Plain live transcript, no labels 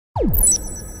I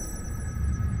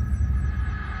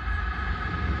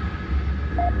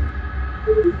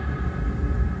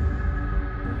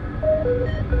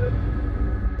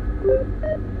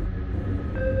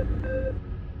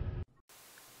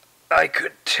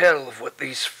could tell of what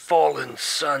these fallen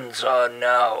sons are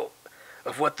now,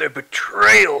 of what their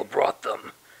betrayal brought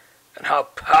them, and how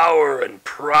power and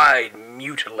pride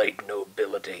mutilate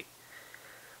nobility.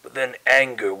 But then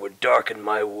anger would darken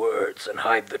my words and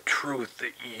hide the truth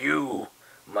that you,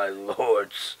 my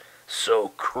lords, so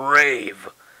crave.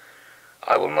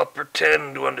 I will not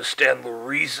pretend to understand the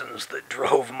reasons that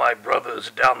drove my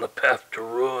brothers down the path to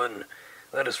ruin.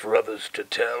 That is for others to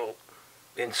tell.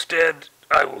 Instead,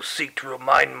 I will seek to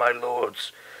remind my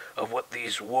lords of what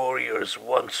these warriors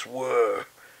once were,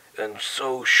 and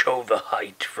so show the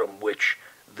height from which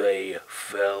they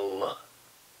fell.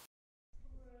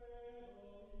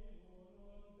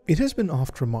 It has been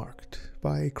oft remarked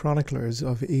by chroniclers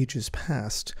of ages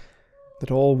past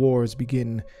that all wars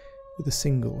begin with a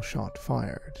single shot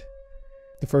fired,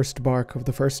 the first spark of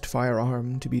the first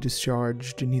firearm to be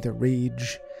discharged in either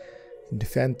rage, in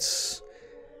defense,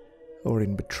 or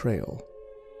in betrayal.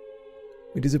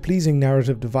 It is a pleasing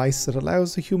narrative device that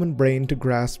allows the human brain to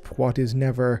grasp what is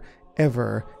never,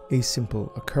 ever a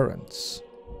simple occurrence.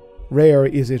 Rare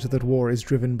is it that war is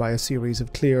driven by a series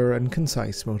of clear and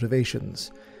concise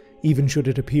motivations. Even should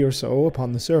it appear so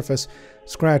upon the surface,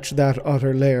 scratch that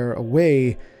utter layer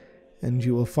away, and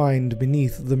you will find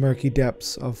beneath the murky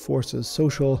depths of forces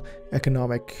social,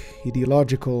 economic,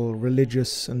 ideological,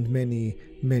 religious, and many,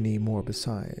 many more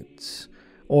besides,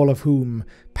 all of whom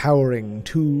powering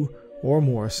two or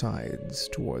more sides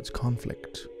towards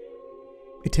conflict.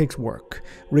 It takes work,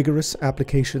 rigorous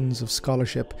applications of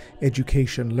scholarship,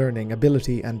 education, learning,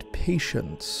 ability, and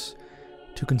patience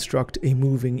to construct a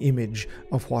moving image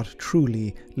of what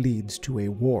truly leads to a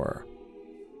war.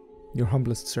 Your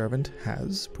humblest servant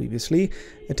has, previously,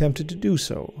 attempted to do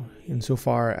so,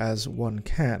 insofar as one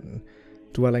can,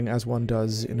 dwelling as one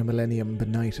does in a millennium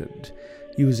benighted,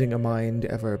 using a mind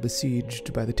ever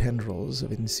besieged by the tendrils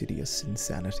of insidious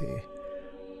insanity.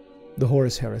 The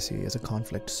Horus Heresy is a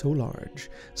conflict so large,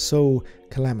 so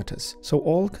calamitous, so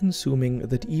all-consuming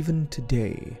that even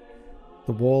today,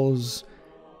 the walls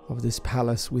of this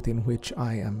palace within which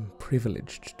I am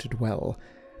privileged to dwell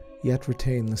yet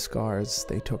retain the scars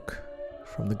they took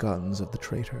from the guns of the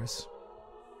traitors.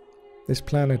 This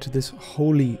planet, this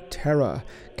holy terra,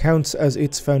 counts as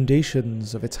its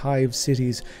foundations of its hive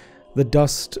cities the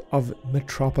dust of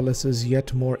metropolises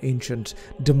yet more ancient,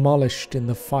 demolished in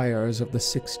the fires of the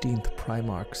 16th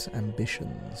Primarch's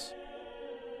ambitions.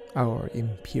 Our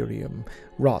Imperium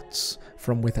rots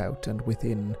from without and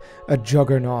within, a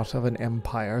juggernaut of an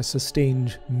empire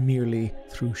sustained merely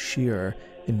through sheer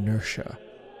inertia.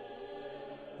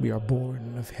 We are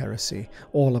born of heresy,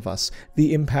 all of us,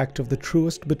 the impact of the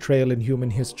truest betrayal in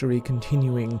human history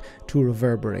continuing to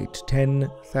reverberate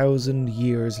 10,000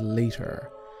 years later,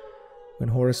 when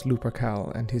Horus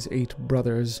Lupercal and his 8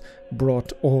 brothers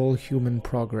brought all human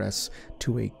progress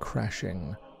to a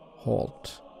crashing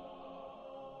halt.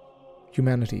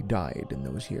 Humanity died in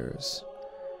those years,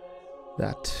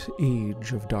 that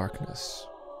age of darkness.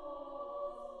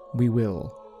 We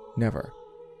will never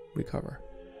recover.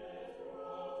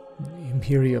 The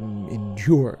Imperium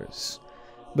endures,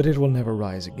 but it will never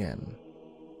rise again.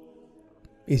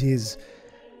 It is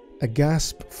a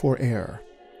gasp for air,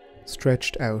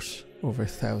 stretched out over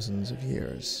thousands of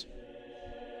years.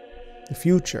 The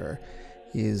future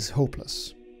is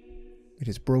hopeless. It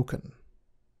is broken.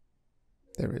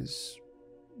 There is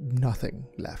nothing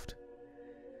left.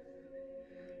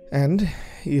 And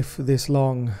if this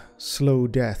long, slow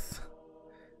death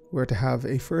were to have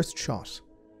a first shot,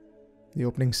 the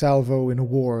opening salvo in a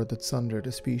war that sundered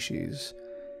a species,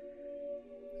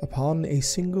 upon a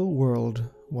single world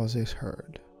was it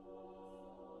heard.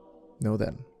 Know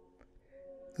then,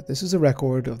 that this is a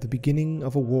record of the beginning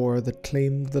of a war that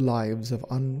claimed the lives of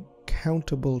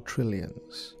uncountable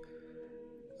trillions,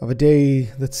 of a day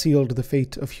that sealed the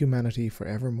fate of humanity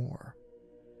forevermore.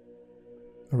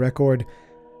 A record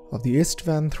of the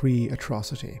Isstvan III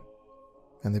Atrocity,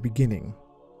 and the beginning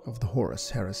of the Horus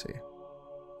Heresy.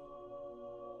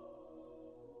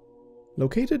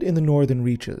 Located in the northern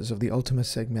reaches of the Ultima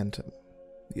Segmentum,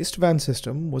 the Isstvan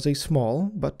system was a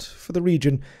small, but for the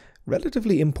region,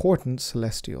 relatively important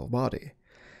celestial body.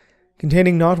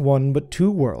 Containing not one but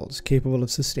 2 worlds capable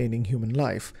of sustaining human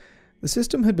life, the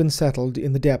system had been settled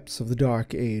in the depths of the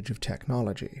dark age of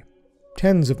technology,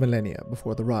 tens of millennia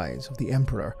before the rise of the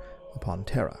Emperor upon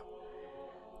Terra.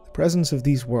 The presence of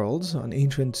these worlds on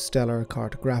ancient stellar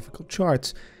cartographical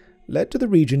charts led to the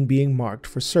region being marked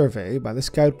for survey by the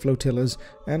scout flotillas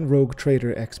and rogue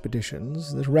trader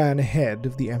expeditions that ran ahead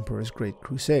of the Emperor's Great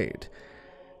Crusade,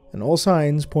 and all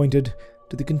signs pointed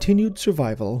to the continued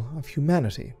survival of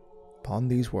humanity upon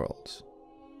these worlds.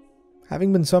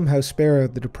 Having been somehow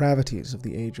spared the depravities of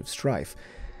the Age of Strife,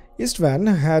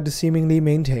 Isstvan had seemingly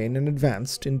maintained an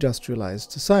advanced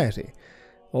industrialized society,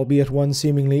 albeit one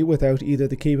seemingly without either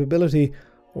the capability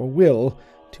or will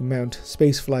to mount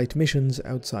spaceflight missions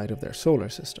outside of their solar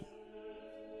system.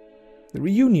 The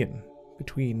reunion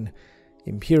between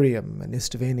Imperium and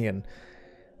Isstvan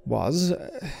was,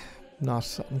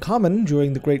 not uncommon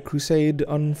during the Great Crusade,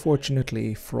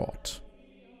 unfortunately fraught.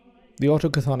 The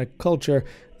autochthonic culture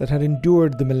that had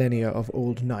endured the millennia of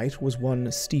Old Night was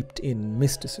one steeped in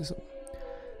mysticism,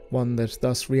 one that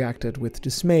thus reacted with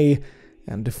dismay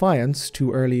and defiance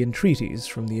to early entreaties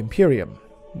from the Imperium,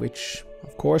 which,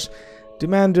 of course,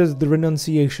 demanded the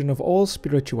renunciation of all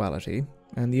spirituality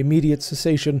and the immediate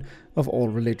cessation of all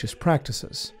religious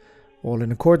practices, all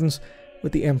in accordance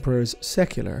with the Emperor's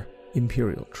secular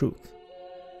imperial truth.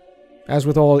 As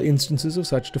with all instances of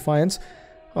such defiance,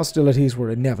 hostilities were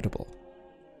inevitable.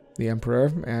 The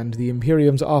Emperor and the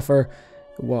Imperium's offer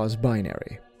was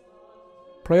binary.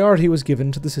 Priority was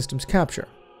given to the system's capture,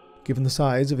 given the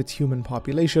size of its human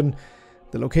population,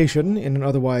 the location in an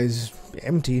otherwise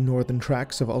empty northern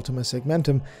tracts of Ultima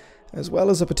Segmentum, as well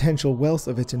as the potential wealth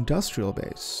of its industrial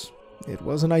base. It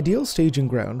was an ideal staging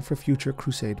ground for future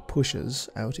Crusade pushes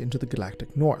out into the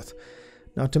galactic north,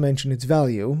 not to mention its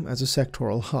value as a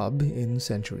sectoral hub in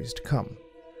centuries to come.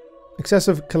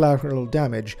 Excessive collateral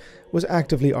damage was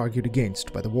actively argued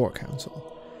against by the War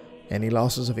Council. Any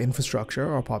losses of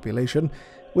infrastructure or population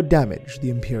would damage the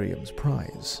Imperium's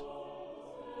prize.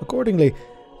 Accordingly,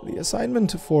 the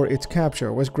assignment for its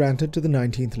capture was granted to the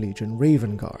 19th Legion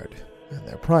Raven Guard and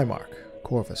their Primarch,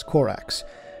 Corvus Corax,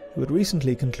 who had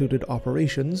recently concluded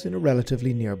operations in a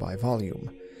relatively nearby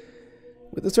volume.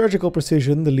 With the surgical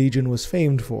precision the Legion was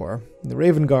famed for, the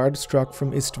Raven Guard struck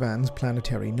from Isstvan's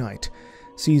planetary night,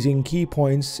 seizing key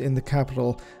points in the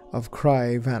capital of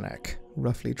Vanak,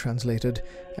 roughly translated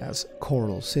as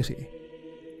Coral City.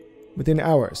 Within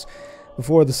hours,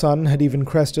 before the sun had even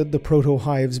crested the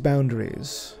Proto-Hive's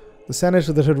boundaries, the Senate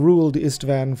that had ruled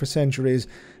Isstvan for centuries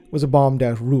was a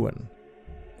bombed-out ruin.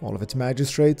 All of its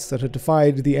magistrates that had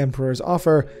defied the Emperor's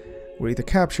offer were either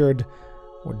captured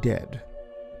or dead.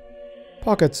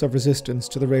 Pockets of resistance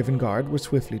to the Raven Guard were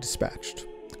swiftly dispatched,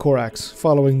 Corax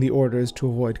following the orders to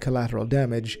avoid collateral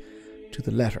damage to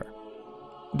the letter.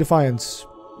 Defiance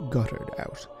guttered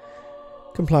out.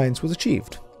 Compliance was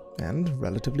achieved, and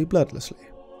relatively bloodlessly.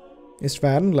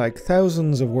 Isstvan, like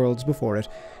thousands of worlds before it,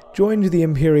 joined the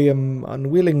Imperium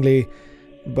unwillingly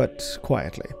but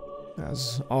quietly,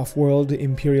 as off-world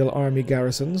Imperial army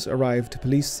garrisons arrived to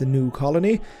police the new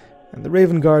colony, and the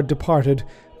Raven Guard departed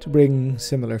to bring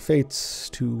similar fates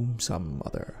to some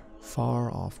other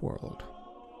far-off world.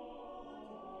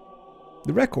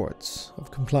 The records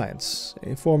of compliance,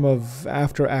 a form of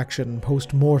after-action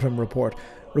post-mortem report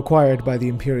required by the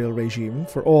Imperial regime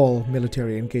for all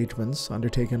military engagements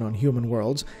undertaken on human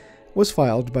worlds, was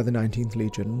filed by the 19th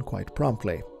Legion quite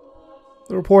promptly.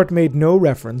 The report made no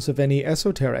reference of any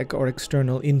esoteric or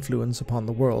external influence upon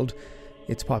the world,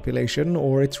 its population,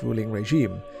 or its ruling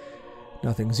regime.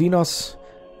 Nothing Xenos,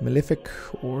 malefic,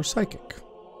 or psychic.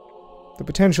 The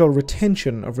potential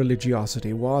retention of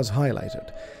religiosity was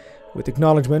highlighted, with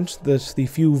acknowledgement that the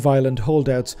few violent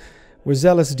holdouts were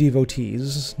zealous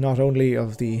devotees not only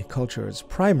of the culture's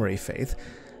primary faith,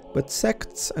 but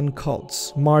sects and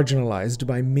cults marginalized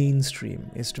by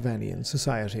mainstream Istvanian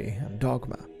society and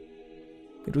dogma.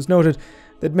 It was noted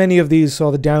that many of these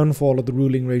saw the downfall of the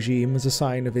ruling regime as a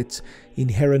sign of its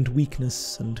inherent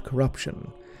weakness and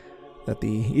corruption, that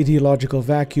the ideological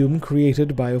vacuum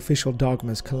created by official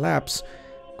dogma's collapse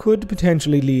could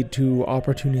potentially lead to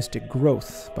opportunistic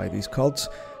growth by these cults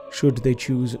should they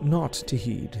choose not to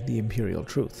heed the imperial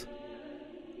truth.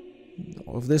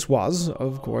 All of this was,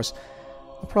 of course,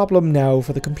 a problem now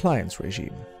for the compliance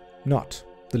regime, not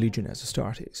the Legiones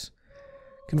Astartes.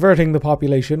 Converting the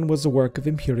population was the work of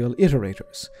imperial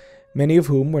iterators, many of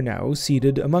whom were now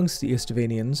seated amongst the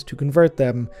Istvanians to convert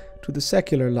them to the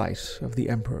secular light of the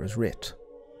Emperor's writ.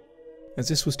 As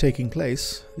this was taking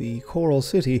place, the Coral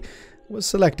City was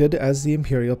selected as the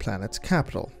imperial planet's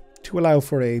capital, to allow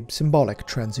for a symbolic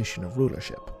transition of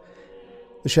rulership.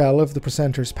 The shell of the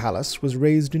precentor's palace was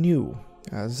raised anew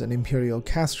as an imperial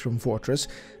castrum fortress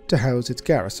to house its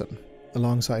garrison,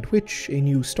 alongside which a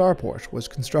new starport was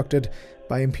constructed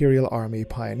by Imperial Army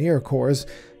pioneer corps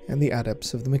and the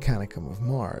adepts of the Mechanicum of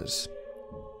Mars.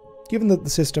 Given that the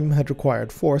system had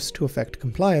required force to effect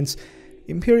compliance,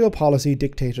 imperial policy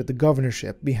dictated the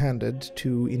governorship be handed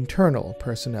to internal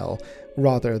personnel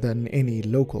rather than any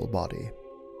local body.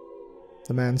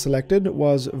 The man selected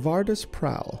was Vardus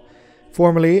Prowl,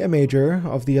 formerly a major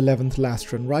of the 11th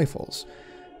Lastran Rifles,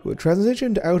 who had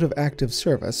transitioned out of active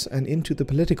service and into the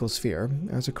political sphere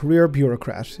as a career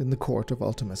bureaucrat in the court of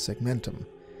Ultima Segmentum.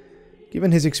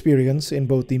 Given his experience in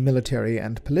both the military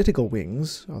and political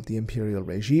wings of the imperial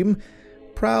regime,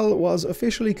 Prowl was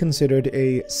officially considered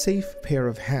a safe pair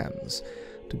of hands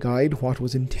to guide what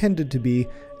was intended to be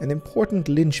an important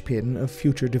linchpin of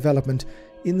future development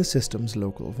in the system's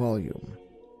local volume.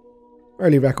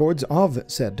 Early records of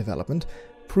said development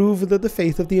prove that the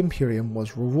faith of the Imperium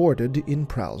was rewarded in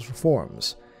Prowl's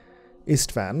reforms.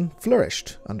 Isstvan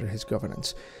flourished under his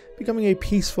governance, becoming a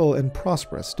peaceful and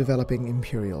prosperous developing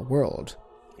imperial world,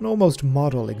 an almost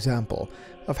model example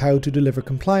of how to deliver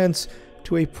compliance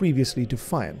to a previously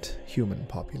defiant human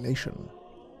population.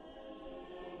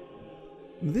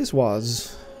 This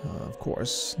was, of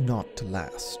course, not to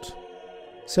last.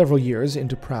 Several years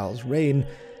into Prowl's reign,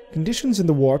 conditions in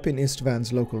the warp in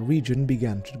Isstvan's local region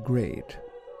began to degrade.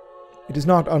 It is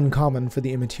not uncommon for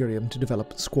the Immaterium to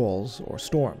develop squalls or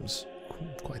storms,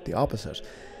 quite the opposite,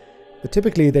 but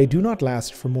typically they do not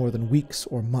last for more than weeks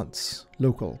or months,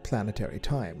 local planetary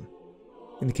time.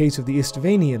 In the case of the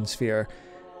Istvanian sphere,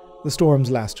 the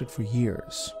storms lasted for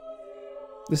years.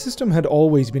 The system had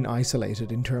always been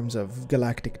isolated in terms of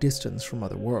galactic distance from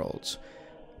other worlds.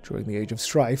 During the Age of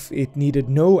Strife, it needed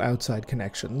no outside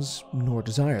connections, nor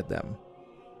desired them.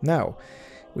 Now,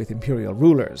 with Imperial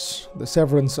rulers, the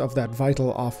severance of that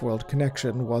vital off-world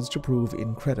connection was to prove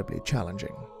incredibly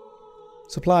challenging.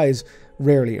 Supplies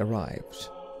rarely arrived.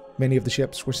 Many of the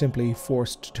ships were simply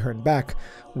forced to turn back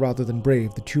rather than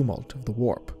brave the tumult of the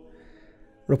warp.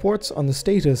 Reports on the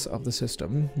status of the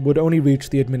system would only reach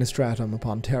the Administratum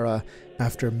upon Terra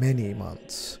after many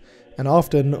months, and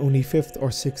often only fifth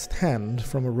or sixth hand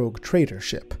from a rogue trader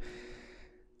ship.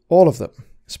 All of them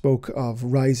spoke of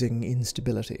rising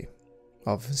instability,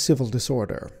 of civil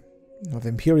disorder, of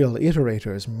Imperial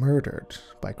iterators murdered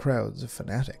by crowds of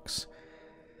fanatics.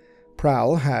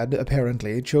 Prowl had,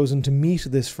 apparently, chosen to meet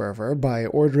this fervor by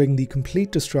ordering the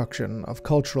complete destruction of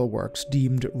cultural works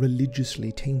deemed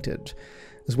religiously tainted,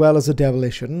 as well as the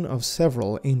demolition of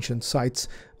several ancient sites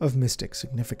of mystic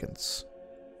significance.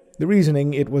 The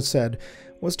reasoning, it was said,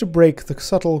 was to break the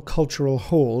subtle cultural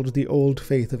hold the old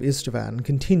faith of Isstvan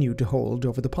continued to hold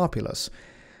over the populace,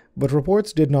 but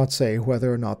reports did not say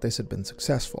whether or not this had been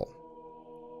successful.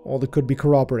 All that could be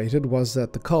corroborated was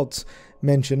that the cults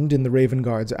mentioned in the Raven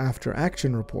Guard's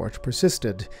after-action report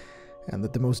persisted, and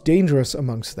that the most dangerous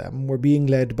amongst them were being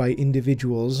led by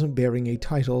individuals bearing a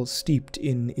title steeped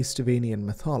in Istvanian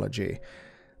mythology,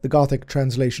 the Gothic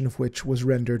translation of which was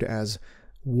rendered as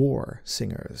war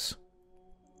singers.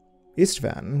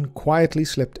 Isstvan quietly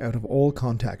slipped out of all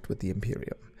contact with the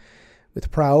Imperium, with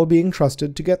Prowl being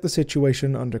trusted to get the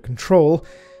situation under control,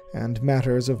 and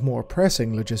matters of more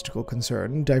pressing logistical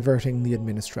concern diverting the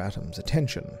Administratum's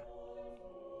attention.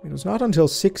 It was not until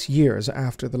 6 years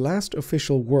after the last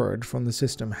official word from the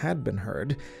system had been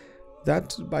heard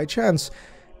that, by chance,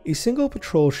 a single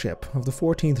patrol ship of the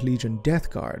 14th Legion Death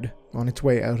Guard, on its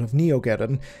way out of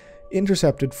Neogeddon,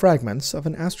 intercepted fragments of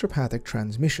an astropathic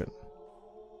transmission.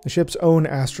 The ship's own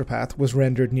astropath was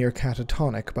rendered near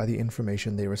catatonic by the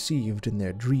information they received in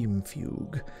their dream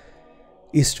fugue.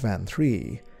 Isstvan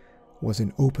III was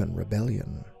in open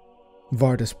rebellion.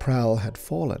 Vardus Prowl had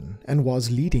fallen and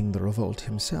was leading the revolt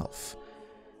himself.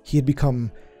 He had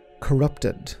become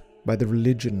corrupted by the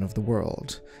religion of the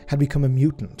world, had become a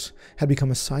mutant, had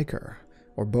become a psyker,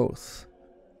 or both.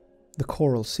 The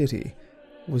Coral City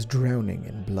was drowning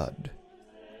in blood.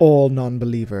 All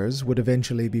non-believers would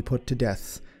eventually be put to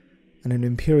death, and an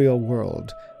imperial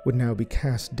world would now be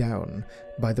cast down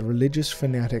by the religious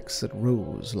fanatics that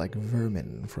rose like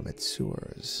vermin from its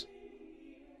sewers.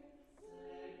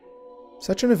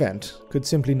 Such an event could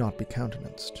simply not be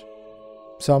countenanced.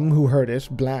 Some who heard it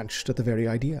blanched at the very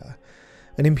idea.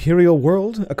 An imperial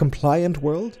world? A compliant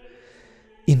world?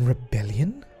 In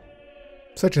rebellion?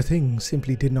 Such a thing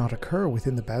simply did not occur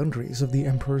within the boundaries of the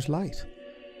Emperor's light.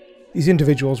 These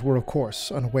individuals were, of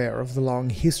course, unaware of the long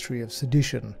history of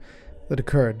sedition that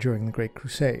occurred during the Great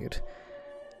Crusade.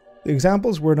 The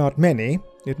examples were not many,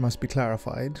 it must be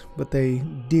clarified, but they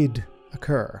did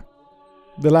occur.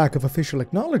 The lack of official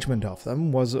acknowledgement of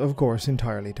them was, of course,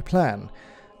 entirely to plan.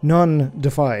 None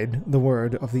defied the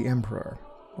word of the Emperor,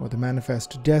 or the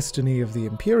manifest destiny of the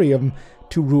Imperium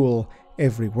to rule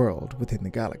every world within the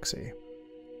galaxy.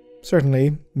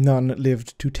 Certainly, none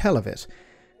lived to tell of it,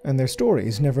 and their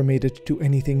stories never made it to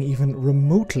anything even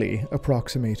remotely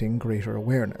approximating greater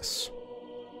awareness.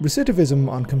 Recidivism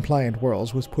on compliant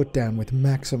worlds was put down with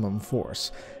maximum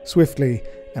force, swiftly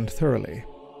and thoroughly.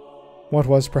 What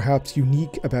was perhaps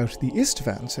unique about the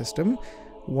Isstvan system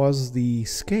was the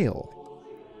scale.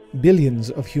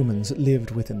 Billions of humans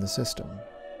lived within the system,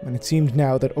 and it seemed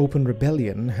now that open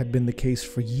rebellion had been the case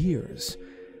for years.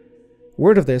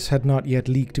 Word of this had not yet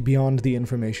leaked beyond the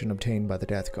information obtained by the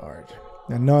Death Guard,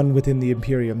 and none within the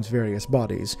Imperium's various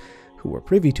bodies who were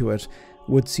privy to it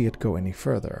would see it go any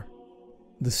further.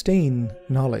 The stain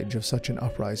knowledge of such an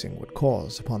uprising would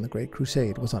cause upon the Great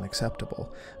Crusade was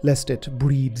unacceptable, lest it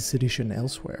breed sedition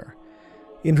elsewhere.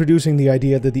 Introducing the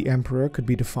idea that the Emperor could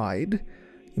be defied?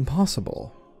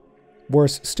 Impossible.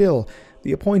 Worse still,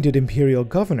 the appointed Imperial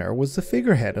Governor was the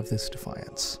figurehead of this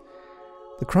defiance.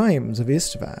 The crimes of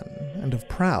Isstvan and of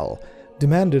Prowl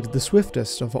demanded the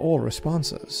swiftest of all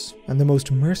responses, and the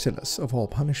most merciless of all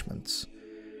punishments.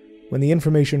 When the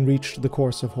information reached the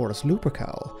course of Horus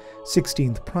Lupercal,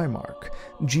 16th Primarch,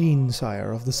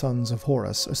 gene-sire of the sons of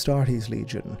Horus Astartes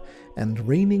Legion, and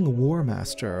reigning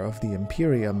Warmaster of the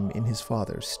Imperium in his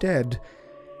father's stead,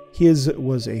 his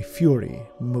was a fury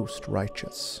most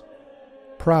righteous.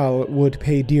 Prowl would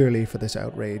pay dearly for this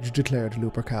outrage, declared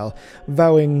Lupercal,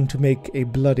 vowing to make a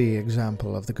bloody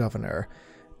example of the governor,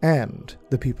 and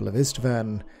the people of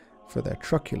Isstvan for their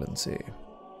truculency.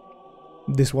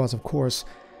 This was, of course,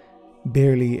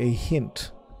 barely a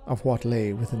hint of what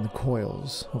lay within the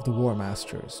coils of the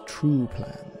Warmaster's true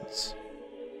plans.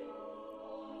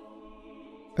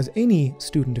 As any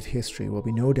student of history will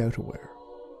be no doubt aware,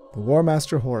 the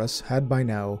Warmaster Horus had by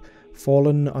now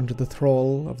fallen under the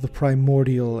thrall of the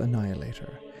primordial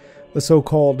annihilator, the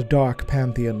so-called Dark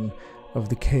Pantheon of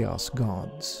the Chaos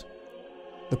Gods.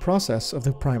 The process of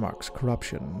the Primarch's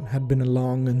corruption had been a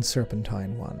long and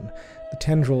serpentine one, the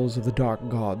tendrils of the Dark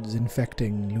Gods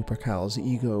infecting Lupercal's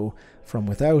ego from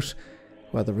without,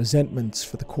 while the resentments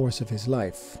for the course of his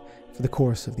life, for the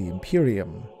course of the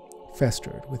Imperium,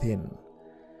 festered within.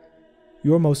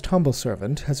 Your most humble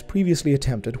servant has previously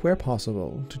attempted, where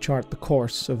possible, to chart the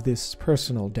course of this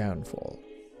personal downfall,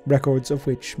 records of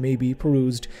which may be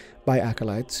perused by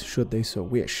acolytes should they so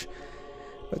wish.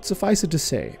 But suffice it to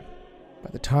say, by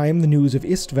the time the news of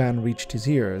Isstvan reached his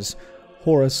ears,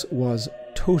 Horus was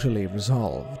totally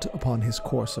resolved upon his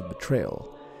course of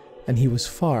betrayal, and he was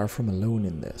far from alone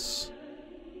in this.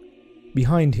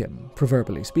 Behind him,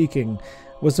 proverbially speaking,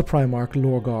 was the Primarch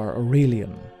Lorgar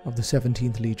Aurelian of the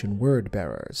 17th Legion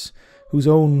Word-Bearers, whose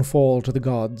own fall to the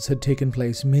gods had taken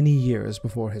place many years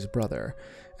before his brother,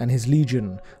 and his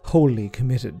legion wholly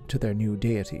committed to their new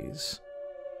deities.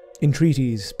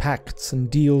 Entreaties, pacts, and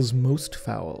deals most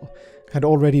foul had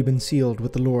already been sealed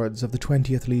with the lords of the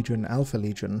 20th Legion Alpha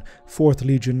Legion, 4th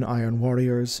Legion Iron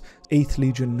Warriors, 8th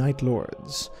Legion Night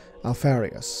Lords,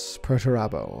 Alfarius,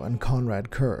 Perturabo, and Conrad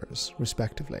Kurz,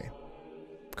 respectively.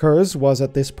 Kurz was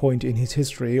at this point in his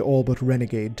history all but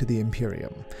renegade to the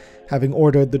Imperium, having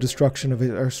ordered the destruction of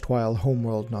his erstwhile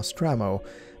homeworld Nostramo,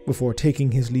 before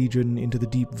taking his legion into the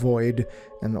deep void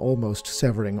and almost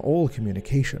severing all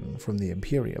communication from the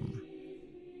Imperium.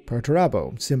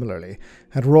 Perturabo, similarly,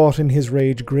 had wrought in his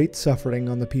rage great suffering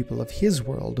on the people of his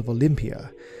world of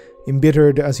Olympia,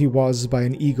 embittered as he was by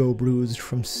an ego bruised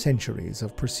from centuries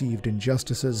of perceived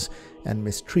injustices and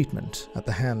mistreatment at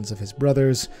the hands of his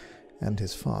brothers and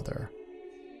his father.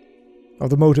 Of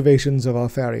the motivations of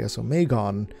Alfarius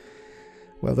Omegon,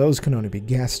 well, those can only be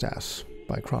guessed at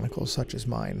by chronicles such as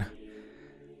mine.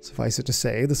 Suffice it to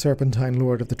say, the Serpentine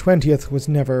Lord of the 20th was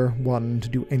never one to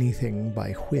do anything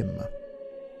by whim.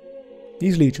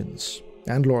 These legions,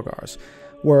 and Lorgars,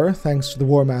 were, thanks to the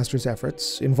Warmaster's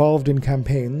efforts, involved in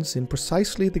campaigns in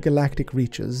precisely the galactic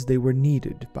reaches they were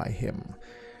needed by him.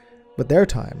 But their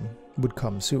time would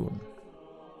come soon.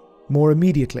 More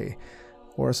immediately,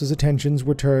 Horus's attentions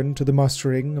were turned to the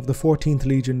mustering of the 14th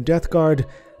Legion Death Guard,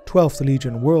 12th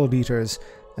Legion World Eaters,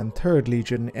 and 3rd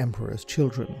Legion Emperor's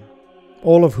Children,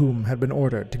 all of whom had been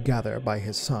ordered to gather by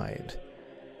his side.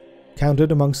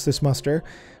 Counted amongst this muster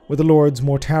were the Lords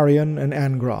Mortarion and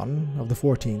Angron of the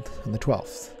 14th and the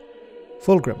 12th.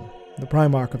 Fulgrim, the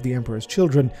Primarch of the Emperor's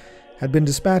Children, had been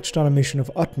dispatched on a mission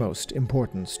of utmost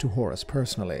importance to Horus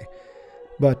personally,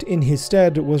 but in his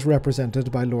stead was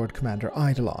represented by Lord Commander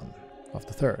Eidolon of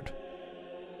the 3rd.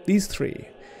 These three,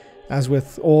 as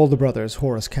with all the brothers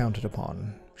Horus counted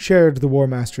upon, shared the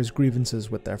Warmaster's grievances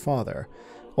with their father,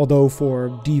 although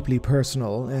for deeply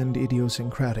personal and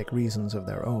idiosyncratic reasons of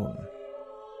their own.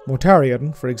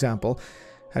 Mortarion, for example,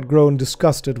 had grown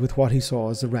disgusted with what he saw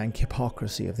as the rank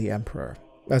hypocrisy of the Emperor,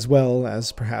 as well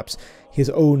as, perhaps, his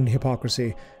own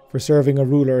hypocrisy For serving a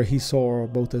ruler he saw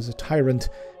both as a tyrant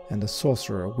and a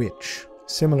sorcerer witch,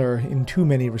 similar in too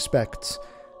many respects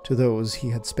to those he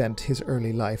had spent his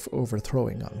early life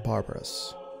overthrowing on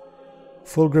Barbarous.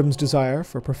 Fulgrim's desire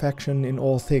for perfection in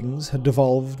all things had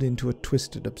devolved into a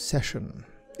twisted obsession,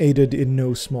 aided in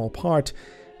no small part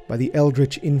by the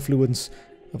eldritch influence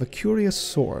of a curious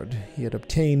sword he had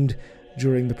obtained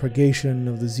during the purgation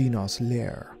of the Xenos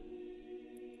lair.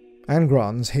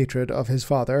 Angron's hatred of his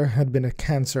father had been a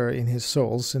cancer in his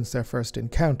soul since their first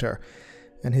encounter,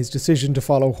 and his decision to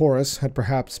follow Horus had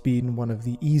perhaps been one of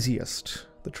the easiest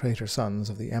the traitor sons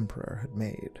of the Emperor had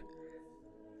made.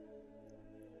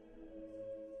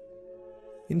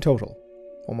 In total,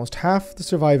 almost half the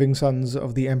surviving sons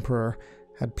of the Emperor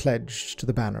had pledged to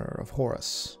the banner of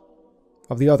Horus.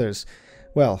 Of the others,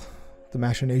 well, the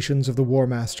machinations of the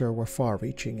Warmaster were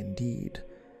far-reaching indeed.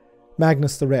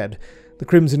 Magnus the Red, the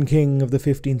Crimson King of the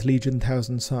 15th Legion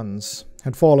Thousand Sons,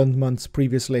 had fallen months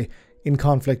previously in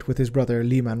conflict with his brother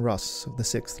Leman Russ of the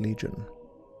 6th Legion.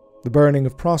 The burning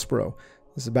of Prospero,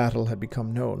 as the battle had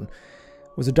become known,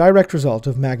 was a direct result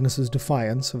of Magnus's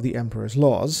defiance of the Emperor's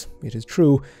laws, it is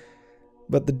true,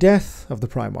 but the death of the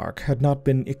Primarch had not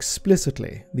been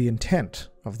explicitly the intent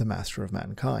of the Master of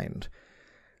Mankind.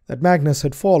 That Magnus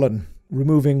had fallen,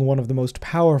 removing one of the most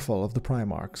powerful of the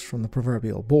Primarchs from the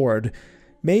proverbial board,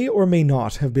 may or may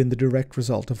not have been the direct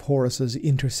result of Horus's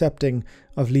intercepting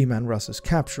of Leman Russ's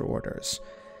capture orders,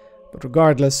 but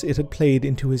regardless, it had played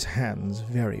into his hands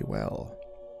very well.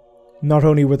 Not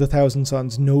only were the Thousand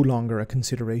Sons no longer a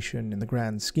consideration in the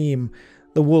grand scheme,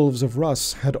 the Wolves of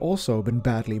Russ had also been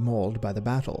badly mauled by the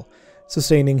battle,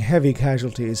 sustaining heavy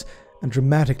casualties and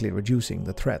dramatically reducing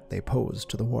the threat they posed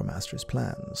to the Warmaster's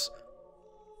plans.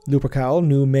 Lupercal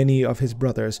knew many of his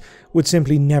brothers would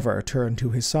simply never turn to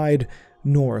his side,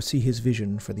 nor see his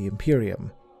vision for the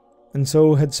Imperium, and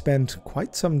so had spent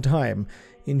quite some time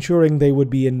ensuring they would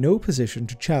be in no position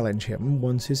to challenge him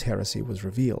once his heresy was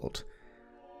revealed.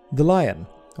 The Lion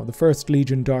of the 1st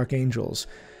Legion Dark Angels,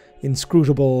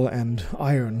 inscrutable and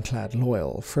ironclad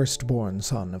loyal firstborn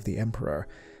son of the Emperor,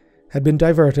 had been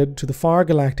diverted to the far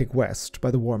galactic west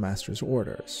by the Warmaster's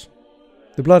orders.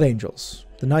 The Blood Angels,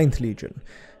 the 9th Legion,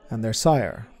 and their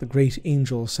sire, the Great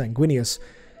Angel Sanguinius,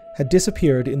 had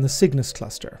disappeared in the Cygnus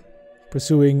Cluster,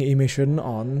 pursuing a mission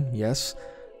on, yes,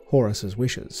 Horus's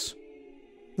wishes.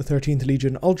 The 13th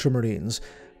Legion Ultramarines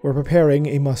were preparing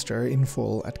a muster in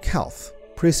full at Calth,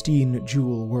 pristine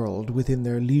jewel world within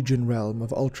their legion realm of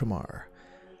Ultramar.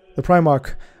 The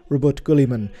Primarch, Rabut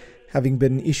Gulliman, having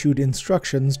been issued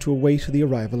instructions to await the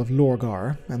arrival of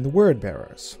Lorgar and the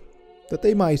Word-Bearers, that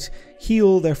they might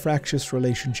heal their fractious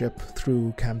relationship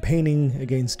through campaigning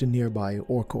against a nearby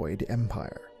Orcoid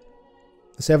empire.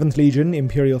 The 7th Legion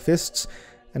Imperial Fists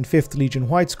and 5th Legion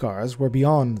White Scars were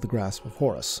beyond the grasp of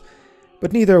Horus,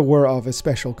 but neither were of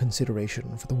especial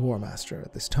consideration for the Warmaster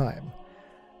at this time.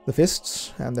 The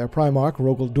Fists and their Primarch,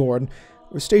 Rogel Dorn,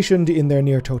 were stationed in their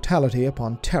near totality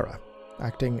upon Terra,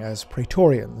 acting as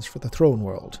Praetorians for the Throne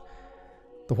World.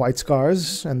 The White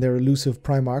Scars and their elusive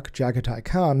Primarch, Jagatai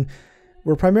Khan,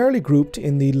 were primarily grouped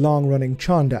in the long-running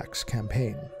Chondax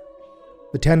campaign.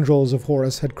 The tendrils of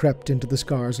Horus had crept into the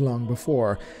Scars long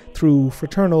before, through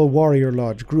fraternal warrior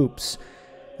lodge groups,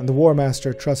 and the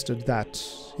Warmaster trusted that,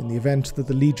 in the event that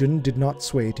the Legion did not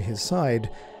sway to his side,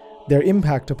 their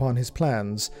impact upon his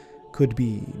plans could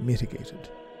be mitigated.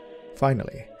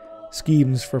 Finally,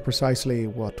 schemes for precisely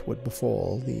what would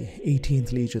befall the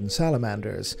 18th Legion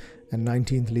Salamanders and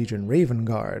 19th Legion Raven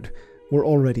Guard were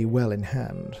already well in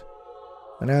hand.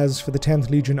 And as for the 10th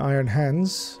Legion Iron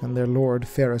Hands and their Lord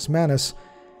Ferrus Manus,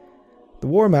 the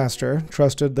Warmaster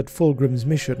trusted that Fulgrim's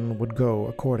mission would go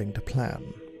according to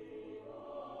plan.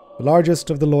 The largest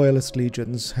of the Loyalist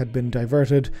legions had been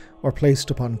diverted or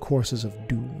placed upon courses of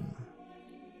doom.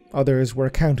 Others were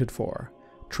accounted for,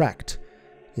 tracked,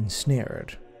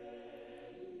 ensnared.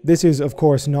 This is, of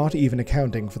course, not even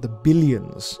accounting for the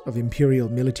billions of Imperial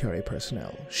military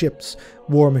personnel, ships,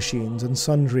 war machines, and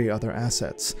sundry other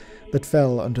assets that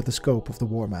fell under the scope of the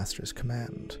Warmaster's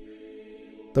command.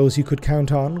 Those he could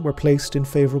count on were placed in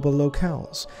favorable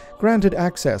locales, granted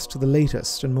access to the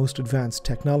latest and most advanced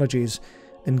technologies,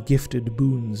 and gifted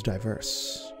boons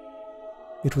diverse.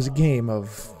 It was a game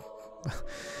of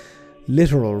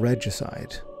literal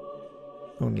regicide,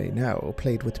 only now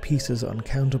played with pieces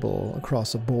uncountable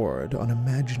across a board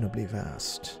unimaginably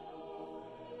vast.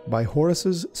 By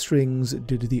Horus's strings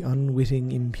did the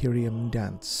unwitting Imperium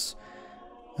dance,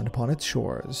 and upon its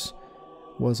shores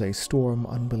was a storm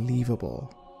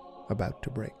unbelievable about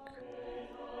to break.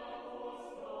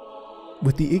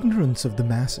 With the ignorance of the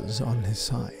masses on his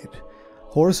side,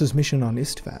 Horus's mission on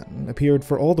Isstvan appeared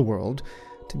for all the world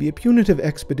to be a punitive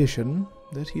expedition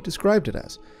that he described it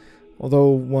as, although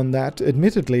one that,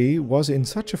 admittedly, was in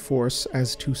such a force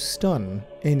as to stun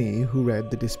any who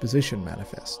read the disposition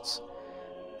manifests.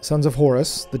 Sons of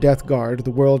Horus, the Death Guard,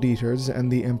 the World Eaters, and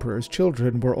the Emperor's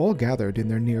children were all gathered in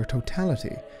their near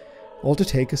totality, all to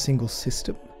take a single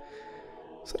system.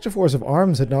 Such a force of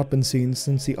arms had not been seen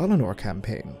since the Ulanor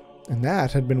campaign, and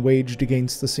that had been waged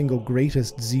against the single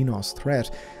greatest Xenos threat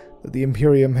that the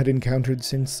Imperium had encountered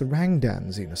since the Rangdan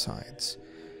Xenocides.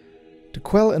 To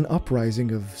quell an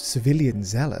uprising of civilian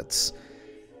zealots,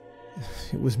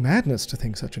 it was madness to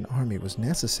think such an army was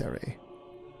necessary.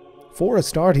 4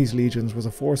 Astartes legions was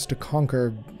a force to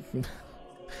conquer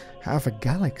half a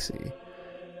galaxy.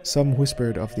 Some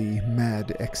whispered of the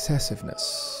mad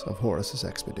excessiveness of Horus's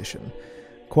expedition,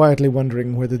 quietly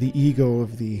wondering whether the ego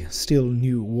of the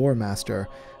still-new Warmaster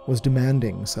was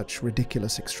demanding such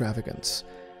ridiculous extravagance.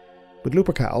 But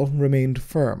Lupercal remained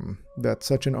firm that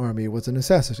such an army was a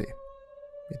necessity.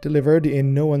 It delivered,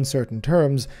 in no uncertain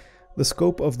terms, the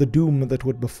scope of the doom that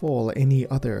would befall any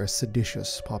other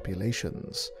seditious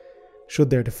populations, should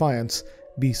their defiance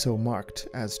be so marked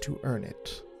as to earn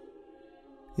it.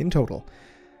 In total,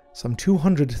 some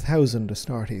 200,000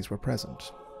 Astartes were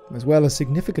present, as well as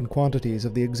significant quantities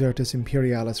of the Exertus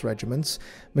Imperialis regiments,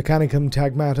 Mechanicum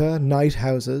Tagmata, Knight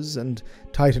Houses, and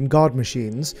Titan God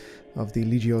Machines of the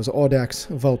Legios Audax,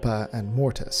 Vulpa, and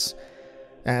Mortis,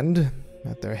 and,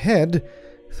 at their head,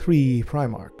 3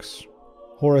 Primarchs: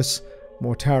 Horus,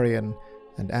 Mortarion,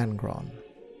 and Angron.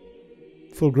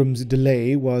 Fulgrim's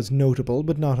delay was notable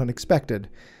but not unexpected,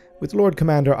 with Lord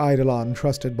Commander Eidolon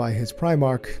trusted by his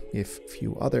Primarch, if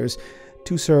few others,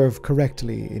 to serve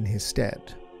correctly in his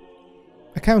stead.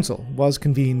 A council was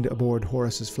convened aboard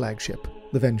Horus's flagship,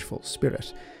 the Vengeful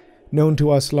Spirit, known to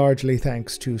us largely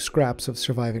thanks to scraps of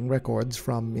surviving records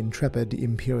from intrepid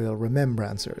Imperial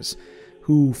remembrancers,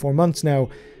 who, for months now,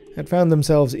 had found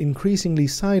themselves increasingly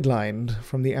sidelined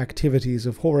from the activities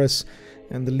of Horus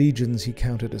and the legions he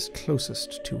counted as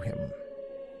closest to him.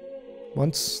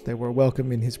 Once they were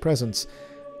welcome in his presence,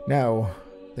 now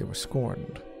they were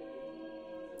scorned.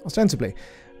 Ostensibly,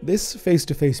 this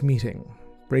face-to-face meeting,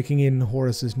 breaking in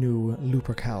Horus's new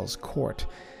Lupercal's court,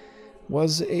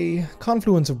 was a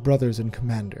confluence of brothers and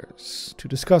commanders to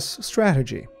discuss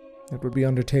strategy that would be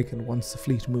undertaken once the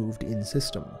fleet moved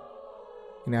in-system.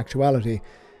 In actuality,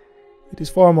 it is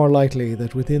far more likely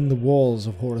that within the walls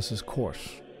of Horus's court,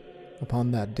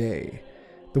 upon that day,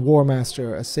 the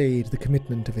Warmaster essayed the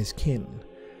commitment of his kin,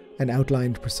 and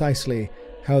outlined precisely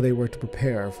how they were to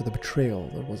prepare for the betrayal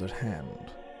that was at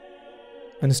hand.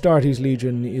 An Astartes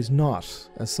legion is not,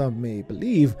 as some may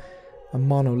believe, a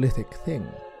monolithic thing.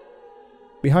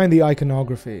 Behind the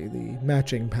iconography, the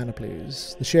matching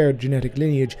panoplies, the shared genetic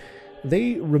lineage,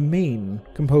 they remain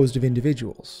composed of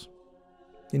individuals.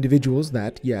 Individuals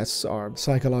that, yes, are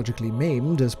psychologically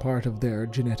maimed as part of their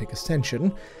genetic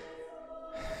ascension,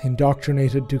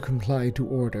 indoctrinated to comply to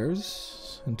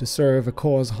orders, and to serve a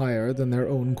cause higher than their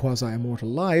own quasi-immortal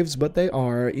lives, but they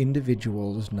are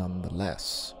individuals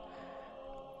nonetheless.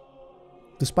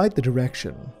 Despite the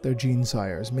direction their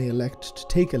gene-sires may elect to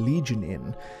take a legion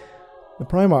in, the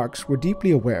Primarchs were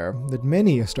deeply aware that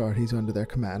many Astartes under their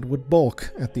command would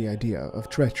balk at the idea of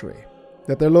treachery,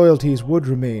 that their loyalties would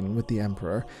remain with the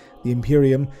Emperor, the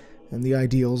Imperium, and the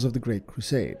ideals of the Great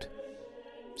Crusade.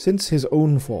 Since his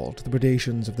own fall to the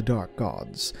predations of the Dark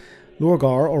Gods,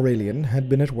 Lorgar Aurelian had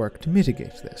been at work to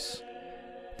mitigate this.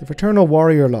 The fraternal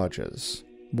warrior lodges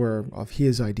were of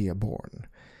his idea born.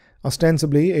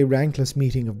 Ostensibly a rankless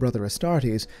meeting of brother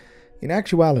Astartes, in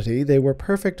actuality they were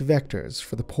perfect vectors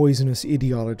for the poisonous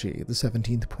ideology the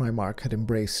 17th Primarch had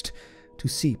embraced to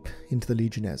seep into the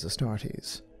Legiones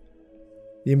Astartes.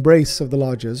 The embrace of the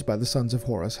lodges by the Sons of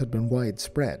Horus had been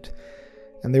widespread,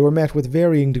 and they were met with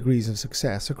varying degrees of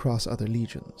success across other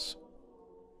legions.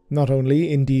 Not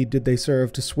only, indeed, did they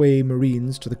serve to sway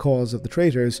Marines to the cause of the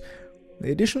traitors,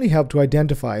 they additionally helped to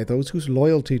identify those whose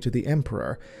loyalty to the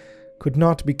Emperor could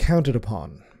not be counted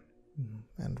upon,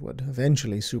 and would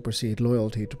eventually supersede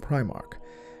loyalty to Primarch.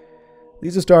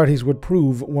 These Astartes would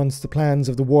prove, once the plans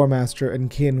of the Warmaster and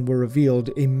kin were revealed,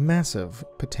 a massive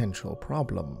potential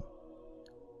problem.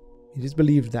 It is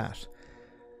believed that,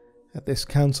 at this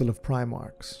Council of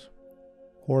Primarchs,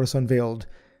 Horus unveiled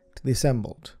to the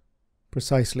assembled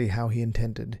precisely how he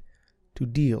intended to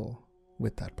deal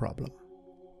with that problem.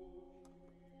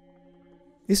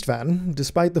 Isstvan,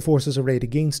 despite the forces arrayed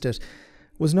against it,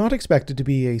 was not expected to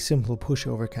be a simple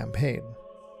pushover campaign.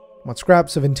 What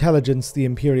scraps of intelligence the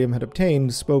Imperium had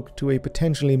obtained spoke to a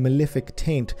potentially malefic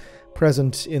taint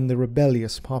present in the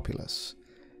rebellious populace.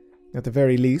 At the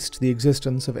very least, the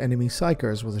existence of enemy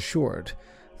psychers was assured,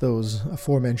 those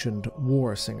aforementioned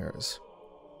war singers.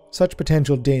 Such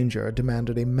potential danger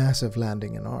demanded a massive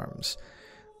landing in arms.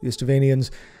 The Isstvainians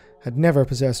had never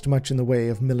possessed much in the way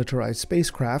of militarized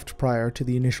spacecraft prior to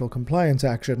the initial compliance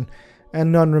action,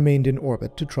 and none remained in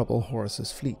orbit to trouble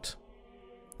Horus's fleet.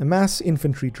 A mass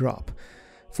infantry drop,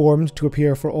 formed to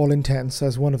appear for all intents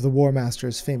as one of the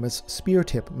Warmaster's famous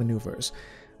spear-tip maneuvers,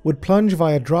 would plunge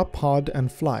via drop pod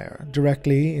and flyer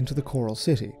directly into the Coral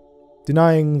City,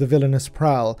 denying the villainous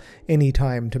Prowl any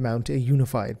time to mount a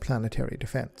unified planetary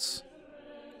defense.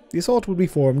 The assault would be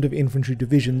formed of infantry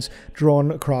divisions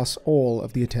drawn across all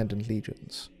of the attendant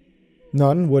legions.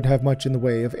 None would have much in the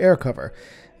way of air cover,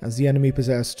 as the enemy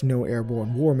possessed no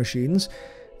airborne war machines,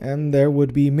 and there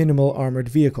would be minimal armored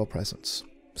vehicle presence,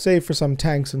 save for some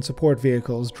tanks and support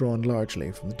vehicles drawn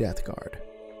largely from the Death Guard.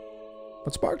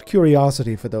 What sparked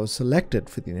curiosity for those selected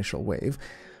for the initial wave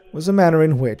was the manner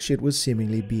in which it was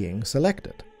seemingly being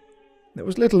selected. There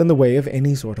was little in the way of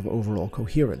any sort of overall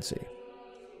coherency.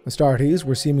 Astartes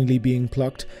were seemingly being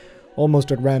plucked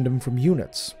almost at random from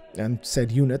units, and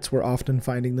said units were often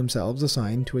finding themselves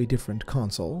assigned to a different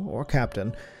consul or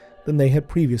captain than they had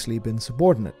previously been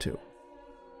subordinate to.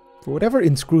 For whatever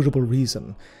inscrutable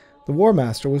reason, the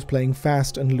Warmaster was playing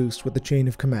fast and loose with the chain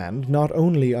of command not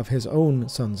only of his own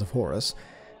Sons of Horus,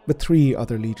 but 3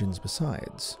 other legions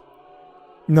besides.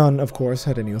 None, of course,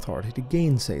 had any authority to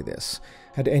gainsay this,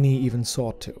 had any even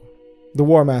sought to. The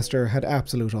Warmaster had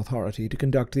absolute authority to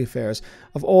conduct the affairs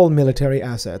of all military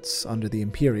assets under the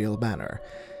Imperial banner,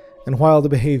 and while the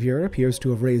behavior appears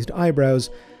to have raised eyebrows,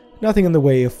 nothing in the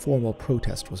way of formal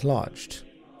protest was lodged,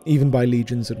 even by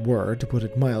legions that were, to put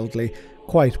it mildly,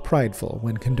 quite prideful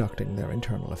when conducting their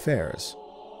internal affairs.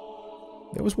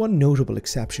 There was one notable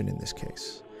exception in this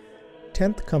case.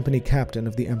 10th Company Captain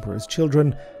of the Emperor's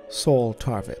Children, Saul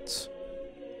Tarvitz.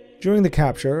 During the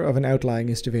capture of an outlying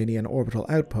Isstvainian orbital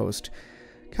outpost,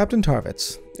 Captain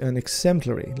Tarvitz, an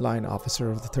exemplary line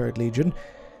officer of the 3rd Legion,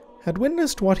 had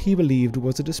witnessed what he believed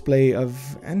was a display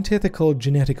of antithetical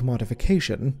genetic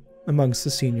modification amongst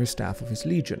the senior staff of his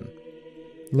legion.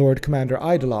 Lord Commander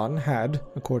Eidolon had,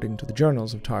 according to the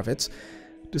journals of Tarvitz,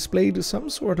 displayed some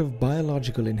sort of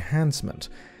biological enhancement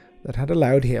that had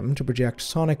allowed him to project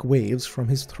sonic waves from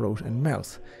his throat and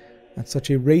mouth, at such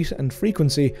a rate and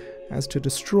frequency as to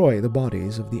destroy the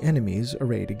bodies of the enemies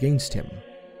arrayed against him.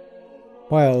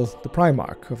 While the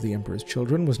Primarch of the Emperor's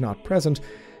Children was not present,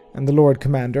 and the Lord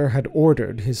Commander had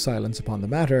ordered his silence upon the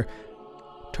matter,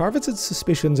 Tarvitz's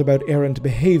suspicions about errant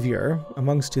behavior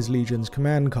amongst his legion's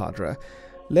command cadre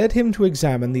led him to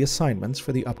examine the assignments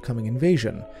for the upcoming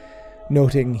invasion,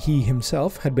 noting he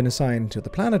himself had been assigned to the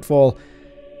planetfall,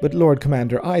 but Lord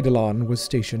Commander Eidolon was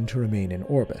stationed to remain in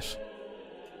orbit.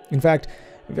 In fact,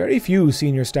 very few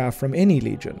senior staff from any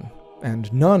legion,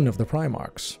 and none of the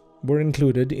Primarchs, were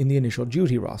included in the initial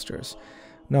duty rosters,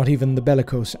 not even the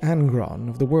bellicose Angron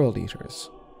of the World Eaters.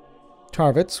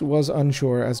 Tarvitz was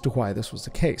unsure as to why this was the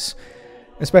case,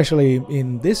 especially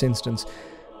in this instance,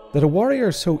 that a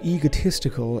warrior so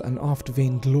egotistical and oft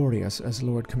vainglorious as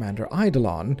Lord Commander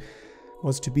Eidolon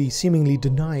was to be seemingly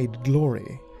denied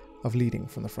glory of leading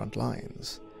from the front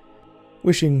lines.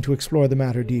 Wishing to explore the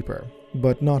matter deeper,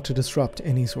 but not to disrupt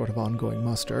any sort of ongoing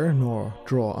muster, nor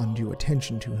draw undue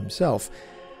attention to himself,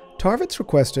 Tarvitz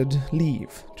requested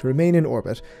leave to remain in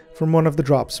orbit from one of the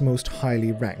drop's most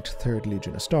highly ranked 3rd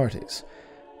Legion Astartes,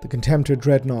 the Contemptor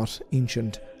Dreadnought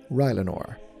Ancient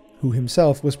Rylanor, who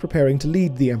himself was preparing to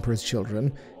lead the Emperor's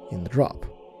Children in the drop.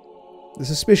 The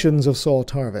suspicions of Saul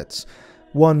Tarvitz,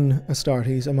 one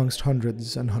Astartes amongst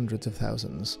hundreds and hundreds of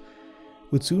thousands,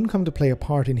 would soon come to play a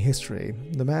part in history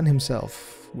the man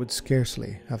himself would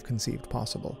scarcely have conceived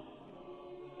possible.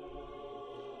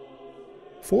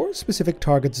 4 specific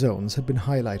target zones had been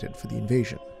highlighted for the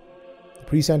invasion. The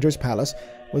Precentor's palace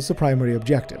was the primary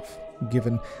objective,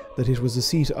 given that it was the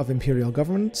seat of imperial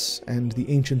governance and the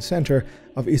ancient center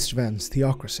of Isstvan's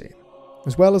theocracy,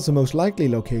 as well as the most likely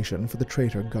location for the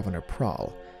traitor Governor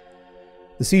Prowl.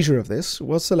 The seizure of this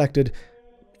was selected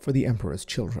for the Emperor's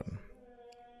Children.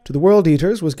 To the World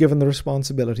Eaters was given the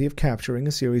responsibility of capturing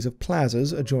a series of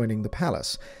plazas adjoining the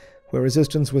palace, where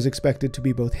resistance was expected to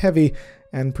be both heavy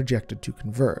and projected to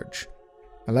converge,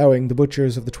 allowing the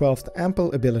butchers of the 12th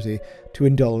ample ability to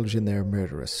indulge in their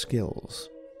murderous skills.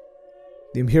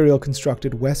 The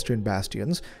Imperial-constructed western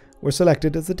bastions were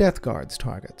selected as the Death Guard's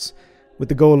targets, with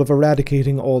the goal of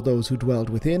eradicating all those who dwelled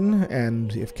within,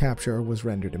 and, if capture was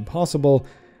rendered impossible,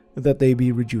 that they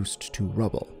be reduced to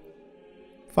rubble.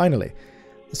 Finally,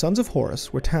 the Sons of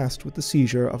Horus were tasked with the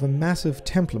seizure of a massive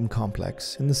templum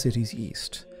complex in the city's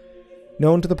east.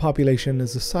 Known to the population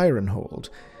as the Siren Hold,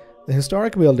 the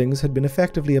historic buildings had been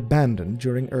effectively abandoned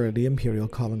during early Imperial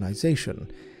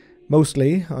colonization,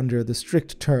 mostly under the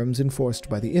strict terms enforced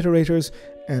by the Iterators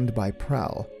and by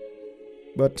Prowl.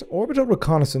 But orbital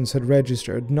reconnaissance had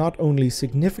registered not only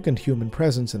significant human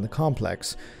presence in the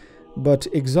complex, but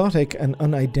exotic and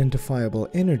unidentifiable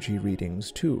energy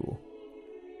readings too.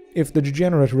 If the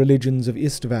degenerate religions of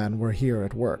Isstvan were here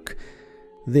at work,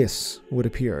 this would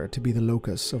appear to be the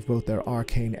locus of both their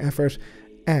arcane effort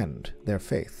and their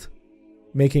faith,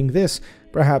 making this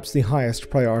perhaps the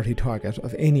highest priority target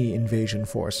of any invasion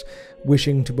force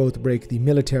wishing to both break the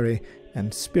military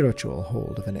and spiritual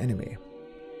hold of an enemy.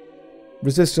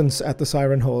 Resistance at the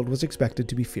Siren Hold was expected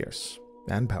to be fierce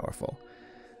and powerful.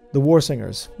 The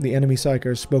Warsingers, the enemy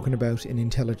psychers spoken about in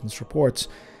intelligence reports,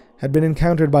 had been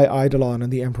encountered by Eidolon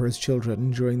and the Emperor's children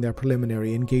during their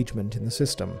preliminary engagement in the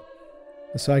system.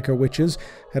 The Psyker witches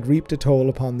had reaped a toll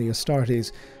upon the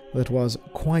Astartes that was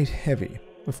quite heavy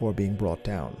before being brought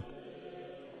down.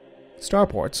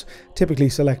 Starports, typically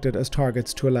selected as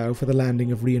targets to allow for the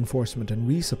landing of reinforcement and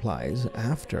resupplies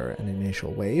after an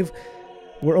initial wave,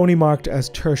 were only marked as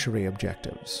tertiary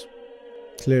objectives.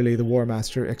 Clearly, the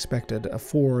Warmaster expected a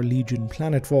 4-legion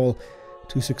planetfall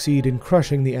to succeed in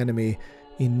crushing the enemy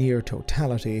in near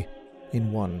totality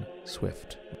in one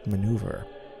swift maneuver.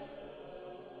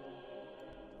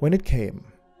 When it came,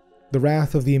 the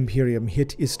wrath of the Imperium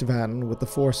hit Isstvan with the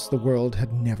force the world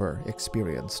had never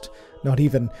experienced, not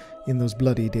even in those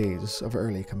bloody days of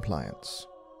early compliance.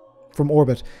 From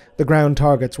orbit, the ground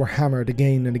targets were hammered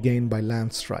again and again by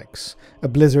lance strikes, a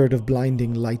blizzard of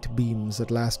blinding light beams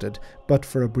that lasted but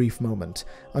for a brief moment,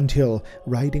 until,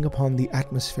 riding upon the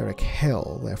atmospheric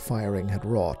hell their firing had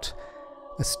wrought,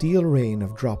 a steel rain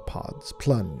of drop pods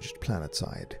plunged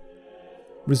planetside.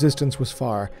 Resistance was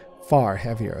far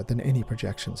heavier than any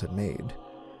projections had made.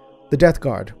 The Death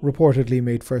Guard reportedly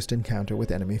made first encounter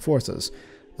with enemy forces,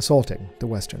 assaulting the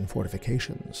western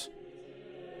fortifications.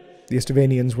 The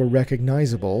Istvanians were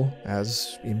recognizable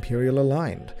as Imperial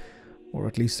aligned, or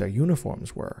at least their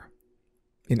uniforms were.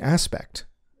 In aspect,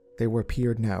 they were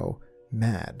appeared now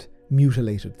mad,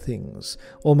 mutilated things,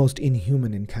 almost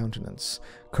inhuman in countenance,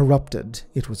 corrupted,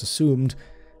 it was assumed,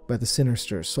 by the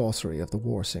sinister sorcery of the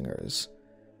Warsingers,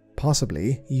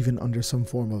 possibly even under some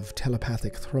form of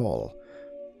telepathic thrall.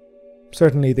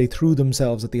 Certainly they threw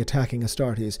themselves at the attacking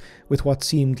Astartes with what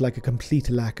seemed like a complete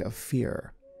lack of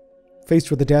fear. Faced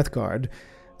with the Death Guard,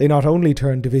 they not only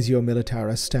turned Divisio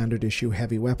Militaris standard-issue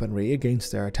heavy weaponry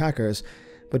against their attackers,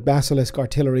 but Basilisk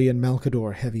artillery and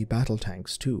Malkador heavy battle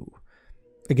tanks too.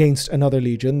 Against another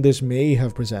legion, this may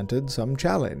have presented some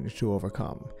challenge to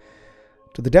overcome.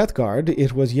 To the Death Guard,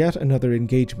 it was yet another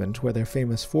engagement where their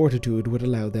famous fortitude would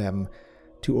allow them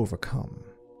to overcome.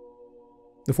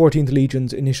 The 14th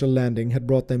Legion's initial landing had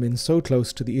brought them in so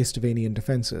close to the Istvanian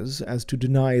defences as to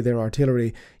deny their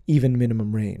artillery even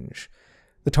minimum range.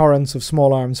 The torrents of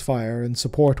small arms fire and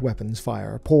support weapons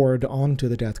fire poured onto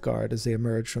the Death Guard as they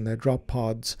emerged from their drop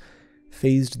pods,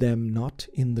 fazed them not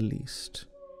in the least.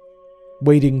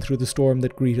 Wading through the storm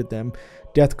that greeted them,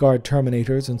 Death Guard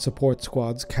Terminators and support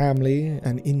squads calmly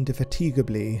and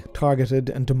indefatigably targeted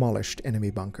and demolished enemy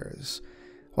bunkers,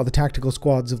 while the tactical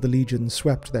squads of the Legion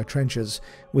swept their trenches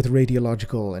with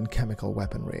radiological and chemical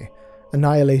weaponry,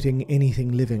 annihilating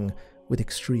anything living with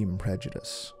extreme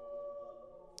prejudice.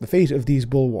 The fate of these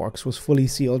bulwarks was fully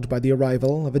sealed by the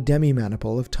arrival of a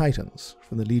demi-maniple of Titans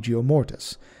from the Legio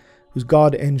Mortis, whose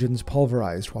god engines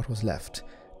pulverized what was left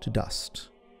to dust.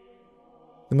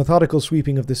 The methodical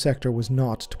sweeping of this sector was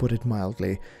not, to put it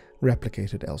mildly,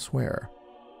 replicated elsewhere.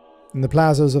 In the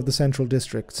plazas of the central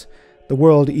districts, the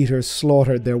World Eaters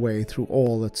slaughtered their way through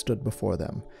all that stood before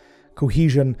them,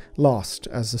 cohesion lost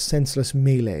as the senseless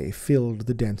melee filled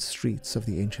the dense streets of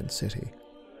the ancient city.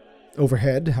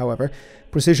 Overhead, however,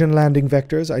 precision landing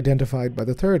vectors identified by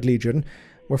the 3rd Legion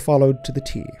were followed to the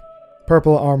T.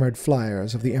 Purple armored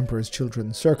flyers of the Emperor's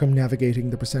children circumnavigating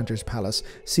the Precentor's palace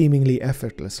seemingly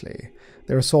effortlessly,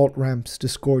 their assault ramps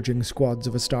disgorging squads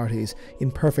of Astartes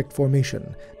in perfect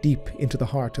formation deep into the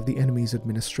heart of the enemy's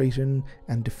administration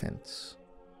and defense.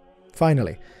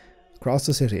 Finally, across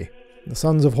the city, the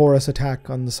Sons of Horus attack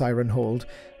on the Siren Hold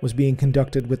was being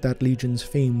conducted with that legion's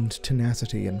famed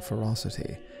tenacity and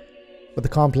ferocity. But the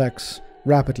complex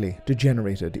rapidly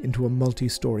degenerated into a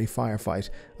multi-story firefight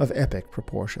of epic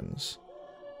proportions.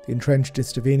 The entrenched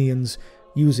Istvanians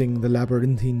using the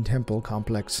labyrinthine temple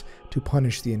complex to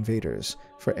punish the invaders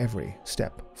for every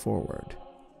step forward.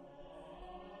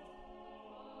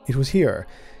 It was here,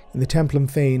 in the templum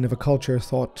fane of a culture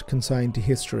thought consigned to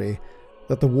history,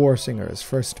 that the Warsingers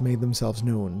first made themselves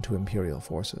known to Imperial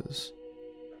forces.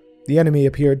 The enemy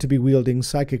appeared to be wielding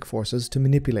psychic forces to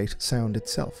manipulate sound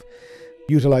itself,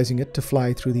 utilizing it to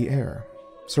fly through the air,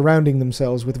 surrounding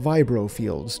themselves with vibro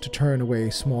fields to turn away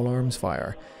small arms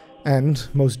fire, and,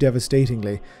 most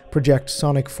devastatingly, project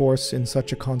sonic force in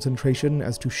such a concentration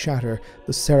as to shatter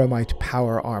the ceramite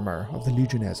power armor of the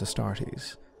Legiones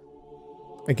Astartes.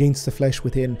 Against the flesh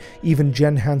within, even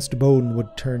gen-hanced bone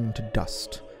would turn to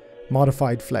dust,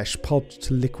 modified flesh pulped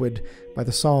to liquid by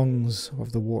the songs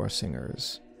of the war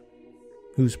singers,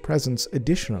 whose presence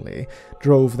additionally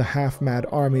drove the half-mad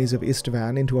armies of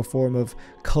Isstvan into a form of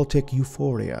cultic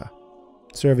euphoria,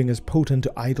 serving as potent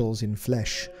idols in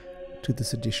flesh to the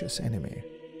seditious enemy.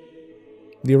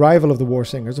 The arrival of the war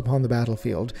singers upon the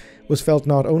battlefield was felt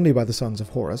not only by the sons of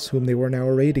Horus, whom they were now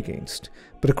arrayed against,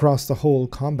 but across the whole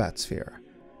combat sphere.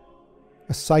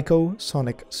 A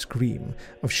psycho-sonic scream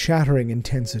of shattering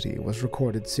intensity was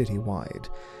recorded city-wide,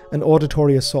 an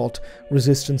auditory assault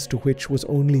resistance to which was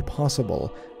only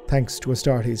possible thanks to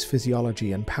Astartes'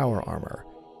 physiology and power armor,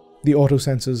 the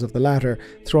autosenses of the latter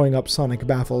throwing up sonic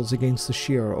baffles against the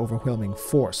sheer overwhelming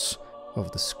force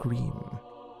of the scream.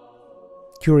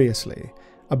 Curiously,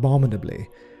 abominably,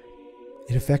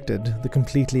 it affected the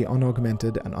completely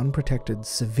unaugmented and unprotected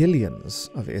civilians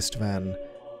of Isstvan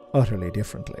utterly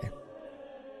differently.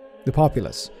 The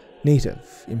populace,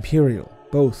 native, imperial,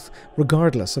 both,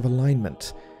 regardless of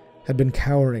alignment, had been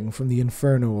cowering from the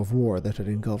inferno of war that had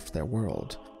engulfed their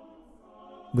world.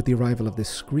 With the arrival of this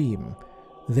scream,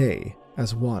 they,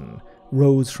 as one,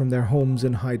 rose from their homes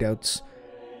and hideouts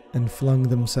and flung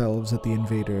themselves at the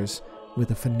invaders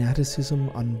with a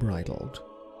fanaticism unbridled.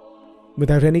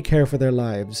 Without any care for their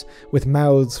lives, with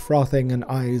mouths frothing and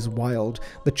eyes wild,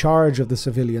 the charge of the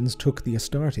civilians took the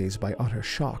Astartes by utter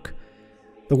shock.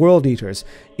 The World Eaters,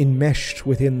 enmeshed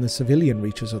within the civilian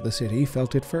reaches of the city,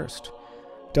 felt it first.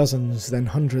 Dozens, then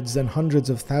hundreds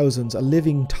of thousands, a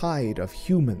living tide of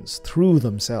humans threw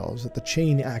themselves at the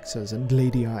chain axes and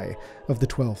gladii of the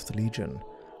 12th Legion.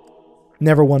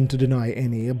 Never one to deny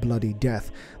any a bloody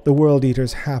death, the World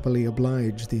Eaters happily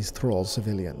obliged these thrall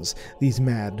civilians, these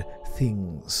mad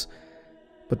things,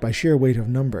 but by sheer weight of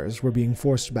numbers were being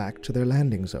forced back to their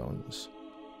landing zones.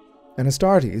 And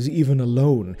Astartes, even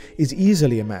alone, is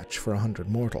easily a match for 100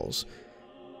 mortals.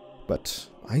 But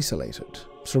isolated,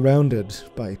 surrounded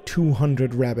by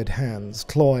 200 rabid hands,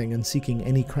 clawing and seeking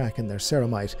any crack in their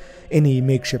ceramite, any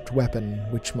makeshift weapon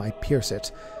which might pierce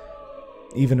it,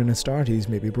 even an Astartes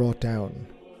may be brought down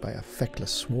by a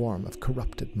feckless swarm of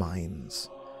corrupted minds.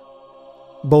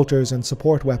 Bolters and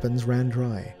support weapons ran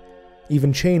dry.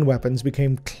 Even chain weapons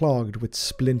became clogged with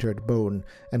splintered bone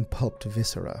and pulped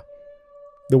viscera.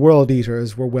 The World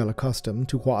Eaters were well accustomed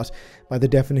to what, by the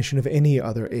definition of any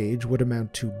other age, would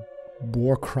amount to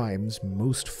war crimes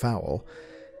most foul,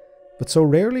 but so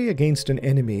rarely against an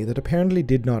enemy that apparently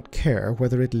did not care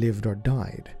whether it lived or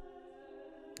died.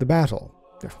 The battle,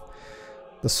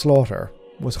 the slaughter,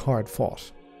 was hard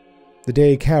fought. The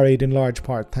day carried in large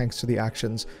part thanks to the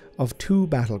actions of two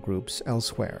battle groups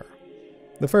elsewhere.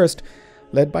 The first,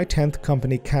 led by 10th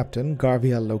Company Captain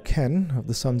Garviel Loken of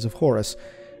the Sons of Horus,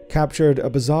 captured a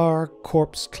bizarre,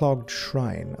 corpse-clogged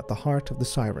shrine at the heart of the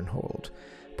Siren Hold,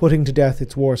 putting to death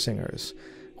its war singers,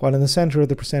 while in the center of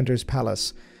the precentor's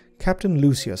palace, Captain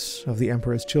Lucius of the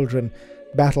Emperor's Children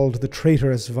battled the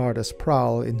traitorous Vardus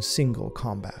Prowl in single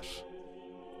combat.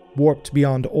 Warped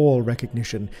beyond all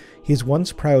recognition, his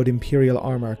once proud imperial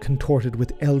armor contorted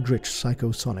with eldritch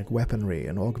psychosonic weaponry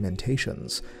and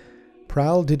augmentations,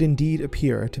 Prowl did indeed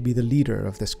appear to be the leader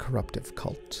of this corruptive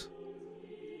cult.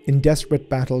 In desperate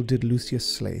battle did Lucius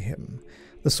slay him,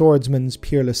 the swordsman's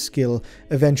peerless skill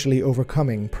eventually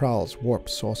overcoming Prowl's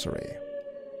warped sorcery.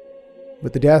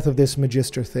 With the death of this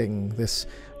magister thing, this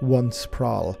once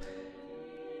Prowl,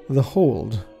 the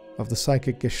hold of the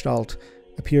psychic gestalt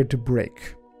appeared to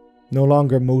break, no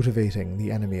longer motivating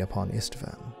the enemy upon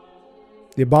Isstvan.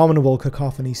 The abominable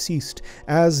cacophony ceased,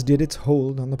 as did its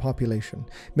hold on the population,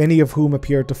 many of whom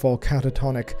appeared to fall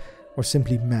catatonic or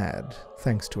simply mad,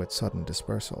 thanks to its sudden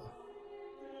dispersal.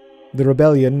 The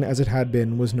rebellion, as it had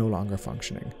been, was no longer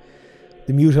functioning.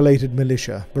 The mutilated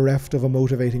militia, bereft of a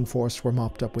motivating force, were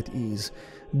mopped up with ease,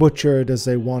 butchered as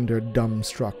they wandered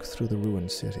dumbstruck through the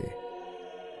ruined city.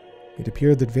 It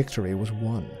appeared that victory was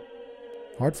won.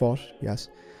 Hard fought, yes,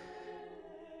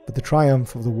 but the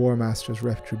triumph of the Warmaster's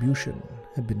retribution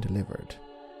had been delivered.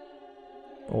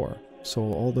 Or so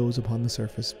all those upon the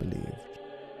surface believed.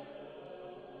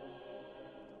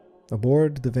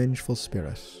 Aboard the vengeful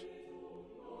spirit,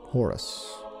 Horus,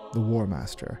 the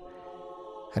Warmaster,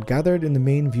 had gathered in the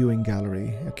main viewing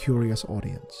gallery a curious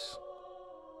audience.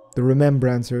 The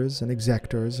remembrancers and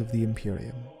executors of the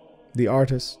Imperium, the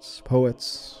artists,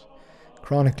 poets,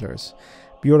 chroniclers,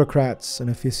 bureaucrats and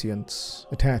officiants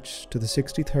attached to the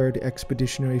 63rd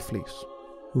Expeditionary Fleet,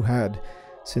 who had,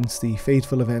 since the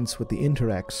fateful events with the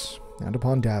Interrex and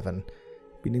upon Davin,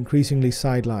 been increasingly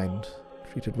sidelined,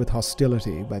 treated with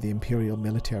hostility by the Imperial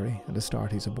military and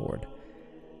Astartes aboard.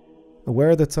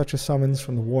 Aware that such a summons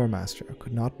from the Warmaster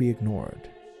could not be ignored,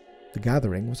 the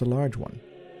gathering was a large one.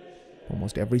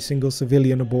 Almost every single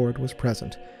civilian aboard was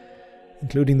present,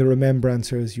 including the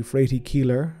Remembrancers Euphrates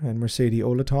Keeler and Mercedes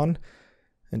Olaton,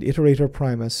 and Iterator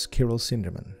Primus Kirill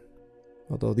Sinderman,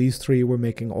 although these three were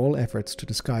making all efforts to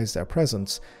disguise their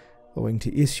presence, owing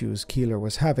to issues Keeler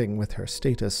was having with her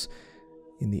status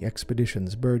in the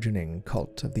expedition's burgeoning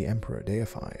cult of the Emperor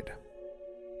deified.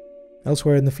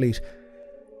 Elsewhere in the fleet,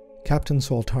 Captain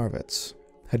Saul Tarvitz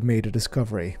had made a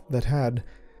discovery that had,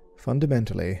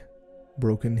 fundamentally,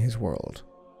 broken his world.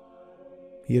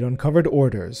 He had uncovered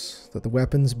orders that the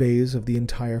weapons bays of the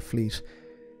entire fleet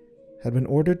had been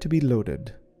ordered to be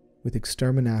loaded with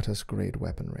exterminatus-grade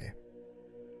weaponry,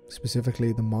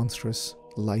 specifically the monstrous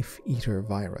Life-Eater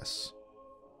virus.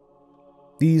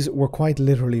 These were quite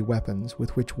literally weapons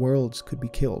with which worlds could be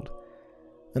killed,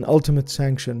 an ultimate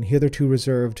sanction hitherto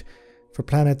reserved for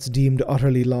planets deemed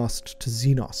utterly lost to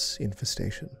Xenos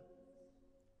infestation.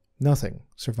 Nothing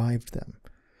survived them.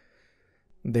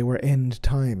 They were end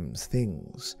times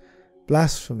things,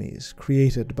 blasphemies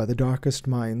created by the darkest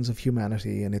minds of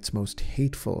humanity in its most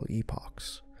hateful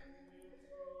epochs.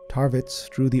 Tarvitz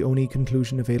drew the only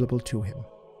conclusion available to him.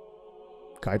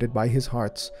 Guided by his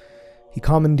hearts, he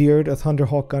commandeered a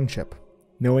Thunderhawk gunship,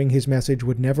 knowing his message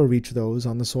would never reach those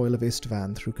on the soil of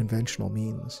Isstvan through conventional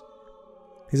means.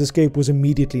 His escape was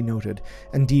immediately noted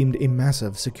and deemed a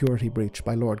massive security breach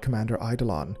by Lord Commander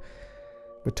Eidolon,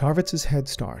 but Tarvitz's head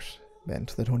start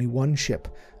meant that only one ship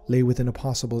lay within a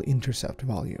possible intercept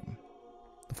volume,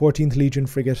 the 14th Legion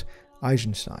frigate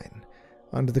Eisenstein,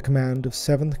 under the command of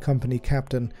 7th Company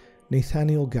Captain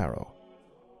Nathaniel Garrow.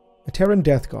 A Terran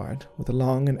Death Guard with a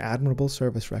long and admirable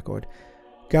service record,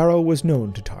 Garrow was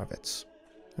known to Tarvitz,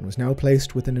 and was now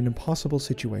placed within an impossible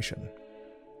situation.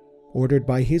 Ordered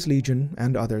by his legion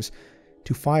and others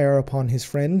to fire upon his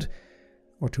friend,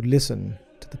 or to listen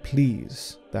to the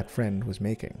pleas that friend was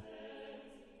making.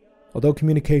 Although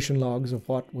communication logs of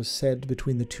what was said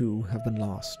between the two have been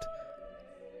lost,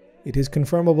 it is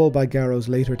confirmable by Garrow's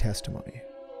later testimony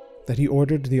that he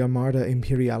ordered the Armada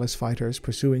Imperialis fighters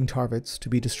pursuing Tarvitz to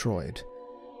be destroyed,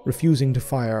 refusing to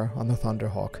fire on the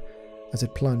Thunderhawk as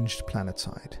it plunged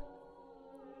planetside.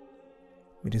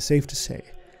 It is safe to say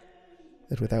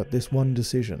that without this one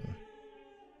decision,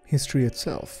 history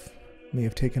itself may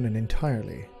have taken an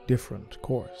entirely different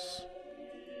course.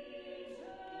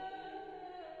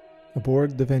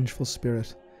 Aboard the Vengeful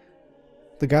Spirit,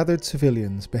 the gathered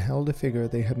civilians beheld a figure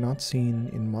they had not seen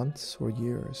in months or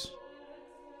years.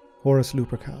 Horus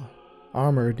Lupercal,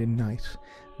 armored in night,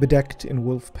 bedecked in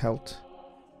wolf pelt,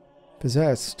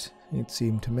 possessed, it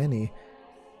seemed to many,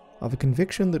 of a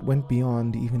conviction that went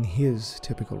beyond even his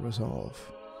typical resolve.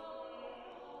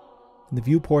 In the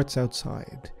viewports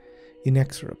outside,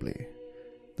 inexorably,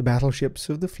 the battleships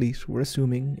of the fleet were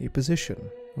assuming a position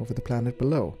over the planet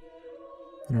below,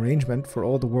 an arrangement for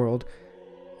all the world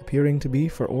appearing to be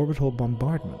for orbital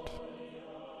bombardment.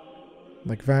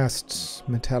 Like vast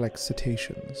metallic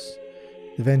cetaceans,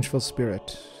 the Vengeful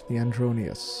Spirit, the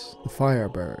Andronius, the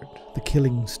Firebird, the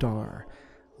Killing Star,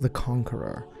 the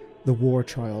Conqueror, the War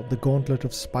Child, the Gauntlet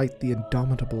of Spite, the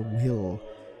Indomitable Will,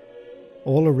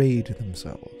 all arrayed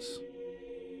themselves.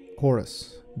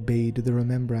 Horus bade the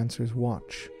Remembrancers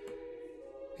watch,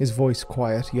 his voice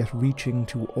quiet yet reaching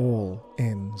to all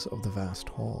ends of the vast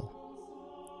hall.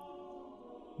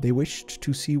 They wished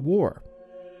to see war,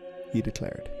 he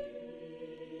declared.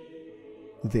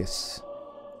 This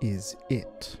is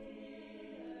it.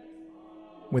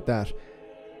 With that,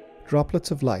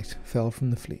 droplets of light fell from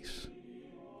the fleet,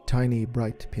 tiny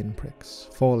bright pinpricks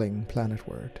falling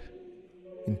planetward,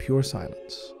 in pure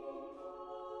silence.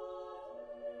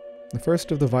 The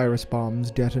first of the virus bombs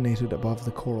detonated above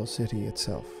the Coral City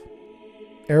itself.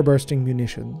 Air-bursting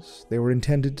munitions, they were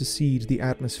intended to seed the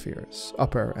atmospheres,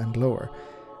 upper and lower,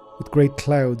 with great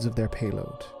clouds of their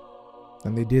payload,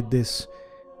 and they did this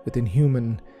with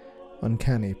inhuman,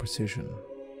 uncanny precision.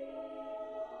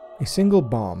 A single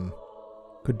bomb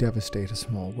could devastate a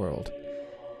small world.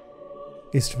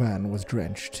 Isstvan was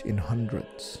drenched in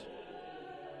hundreds.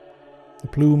 The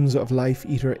plumes of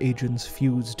Life-Eater agents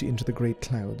fused into the great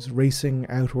clouds, racing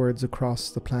outwards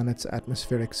across the planet's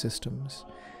atmospheric systems,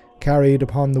 carried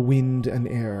upon the wind and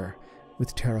air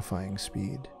with terrifying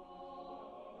speed.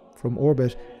 From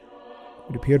orbit,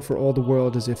 it appeared for all the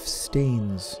world as if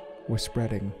stains were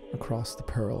spreading across the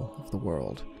pearl of the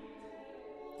world.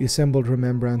 The assembled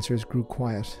remembrancers grew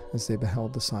quiet as they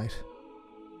beheld the sight.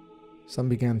 Some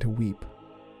began to weep,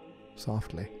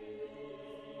 softly.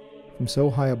 From so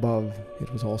high above,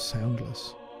 it was all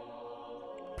soundless.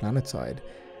 Planetside,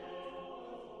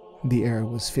 the air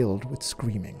was filled with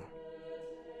screaming.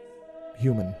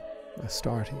 Human,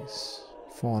 Astartes,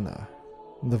 fauna,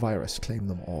 the virus claimed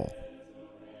them all.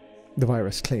 The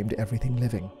virus claimed everything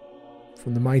living,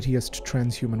 from the mightiest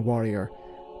transhuman warrior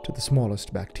to the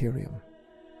smallest bacterium.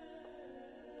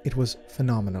 It was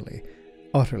phenomenally,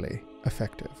 utterly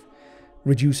effective,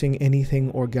 reducing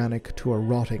anything organic to a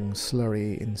rotting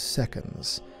slurry in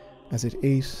seconds, as it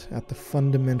ate at the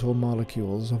fundamental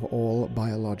molecules of all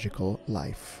biological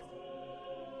life.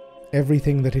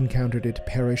 Everything that encountered it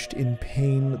perished in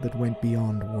pain that went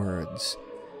beyond words,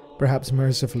 perhaps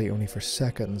mercifully only for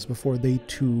seconds, before they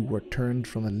too were turned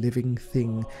from a living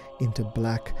thing into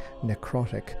black,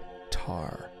 necrotic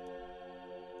tar.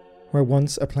 Where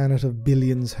once a planet of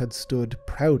billions had stood,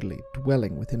 proudly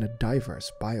dwelling within a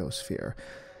diverse biosphere,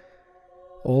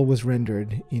 all was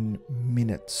rendered in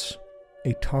minutes,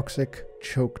 a toxic,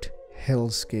 choked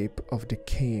hellscape of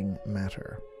decaying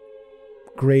matter.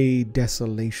 Grey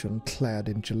desolation, clad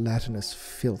in gelatinous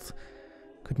filth,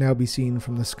 could now be seen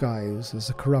from the skies as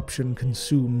the corruption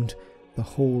consumed the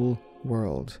whole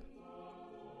world.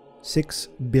 6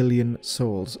 billion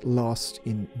souls lost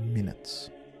in minutes.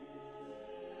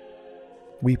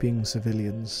 Weeping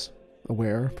civilians,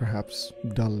 aware, perhaps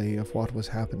dully, of what was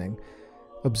happening,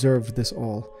 observed this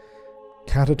all,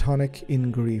 catatonic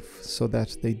in grief, so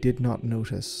that they did not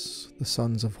notice the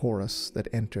sons of Horus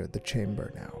that entered the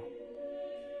chamber now.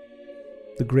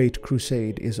 The great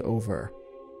crusade is over,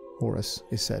 Horus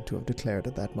is said to have declared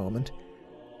at that moment,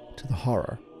 to the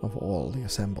horror of all the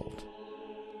assembled.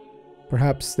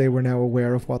 Perhaps they were now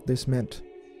aware of what this meant,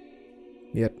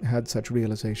 yet had such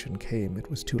realization came, it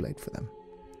was too late for them.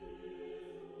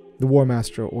 The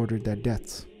Warmaster ordered their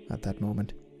deaths at that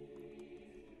moment.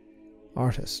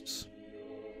 Artists,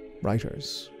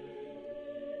 writers,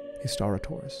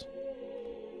 historiators.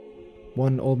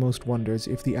 One almost wonders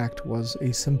if the act was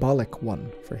a symbolic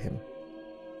one for him.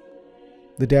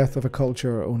 The death of a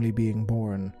culture only being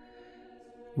born,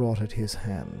 wrought at his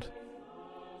hand.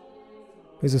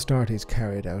 His Astartes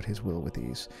carried out his will with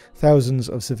ease. Thousands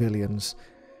of civilians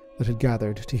that had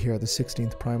gathered to hear the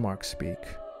 16th Primarch speak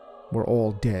were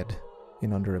all dead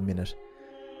in under a minute,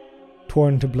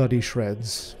 torn to bloody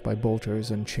shreds by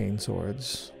bolters and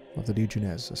chainswords of the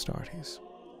Legiones Astartes.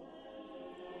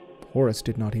 Horus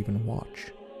did not even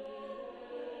watch.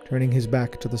 Turning his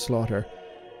back to the slaughter,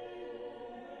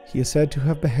 he is said to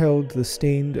have beheld the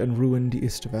stained and ruined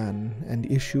Isstvan and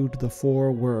issued the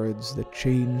 4 words that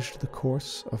changed the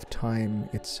course of time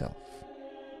itself.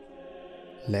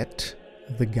 Let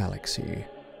the galaxy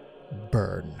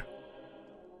burn.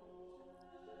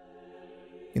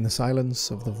 In the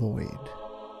silence of the void,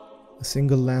 a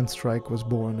single lance strike was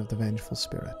born of the vengeful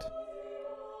spirit.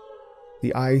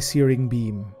 The eye-searing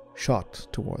beam shot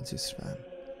towards Isstvan.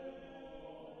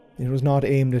 It was not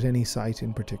aimed at any site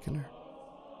in particular.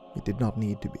 It did not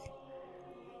need to be.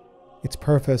 Its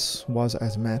purpose was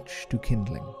as match to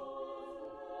kindling.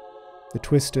 The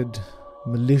twisted,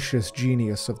 malicious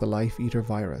genius of the Life-Eater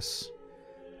virus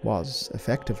was,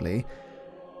 effectively,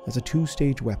 as a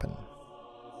 2-stage weapon.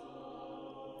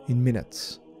 In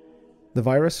minutes, the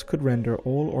virus could render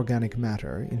all organic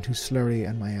matter into slurry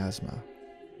and miasma,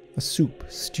 a soup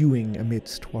stewing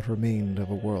amidst what remained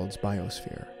of a world's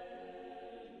biosphere.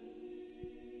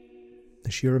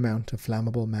 The sheer amount of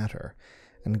flammable matter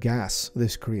and gas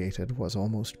this created was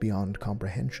almost beyond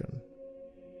comprehension,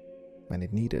 and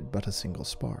it needed but a single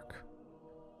spark.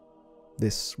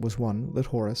 This was one that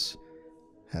Horus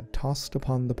had tossed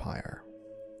upon the pyre.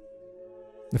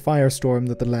 The firestorm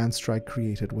that the lance strike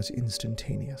created was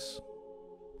instantaneous.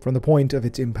 From the point of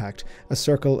its impact, a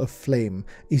circle of flame,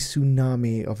 a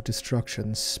tsunami of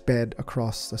destruction, sped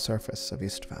across the surface of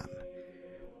Isstvan.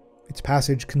 Its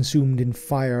passage consumed in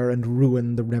fire and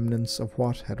ruin the remnants of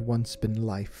what had once been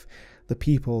life. The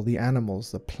people, the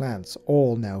animals, the plants,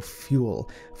 all now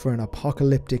fuel for an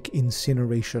apocalyptic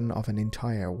incineration of an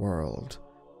entire world.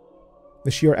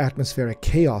 The sheer atmospheric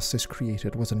chaos this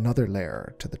created was another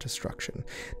layer to the destruction.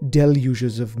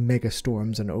 Deluges of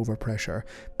megastorms and overpressure,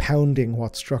 pounding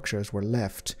what structures were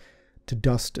left to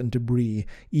dust and debris,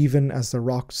 even as the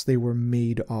rocks they were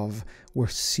made of were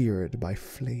seared by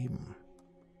flame.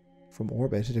 From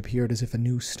orbit, it appeared as if a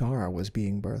new star was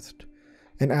being birthed.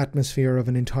 An atmosphere of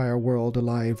an entire world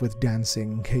alive with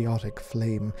dancing, chaotic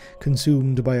flame,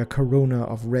 consumed by a corona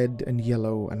of red and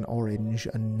yellow and orange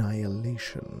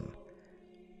annihilation.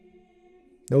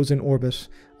 Those in orbit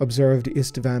observed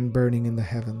Isstvan burning in the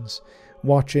heavens,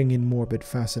 watching in morbid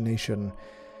fascination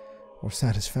or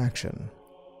satisfaction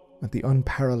at the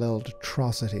unparalleled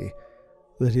atrocity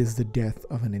that is the death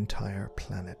of an entire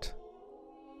planet.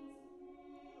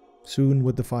 Soon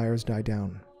would the fires die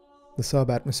down, the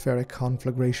subatmospheric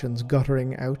conflagrations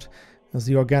guttering out as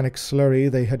the organic slurry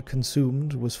they had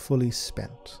consumed was fully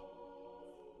spent.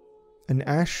 An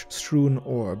ash-strewn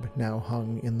orb now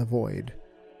hung in the void,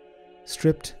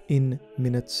 stripped in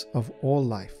minutes of all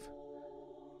life.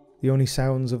 The only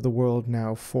sounds of the world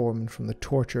now formed from the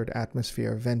tortured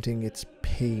atmosphere venting its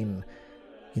pain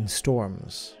in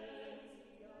storms.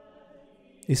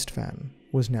 Isstvan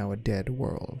was now a dead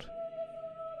world,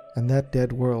 and that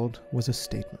dead world was a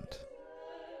statement.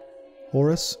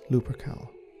 Horus Lupercal,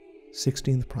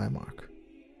 16th Primarch,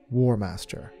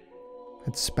 Warmaster,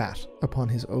 had spat upon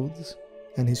his oaths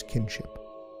and his kinship.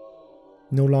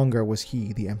 No longer was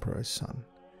he the Emperor's son,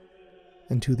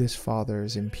 and to this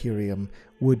father's Imperium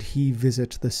would he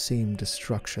visit the same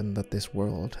destruction that this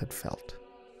world had felt.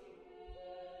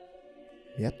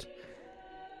 Yet,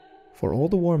 for all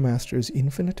the Warmaster's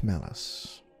infinite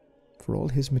malice, for all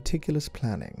his meticulous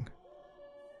planning,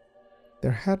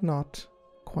 there had not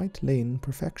quite lain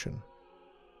perfection.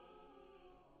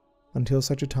 Until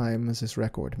such a time as this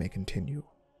record may continue.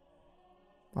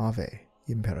 Ave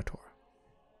Imperator.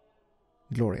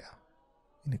 Gloria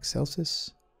in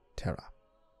excelsis terra.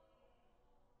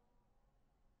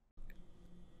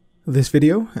 This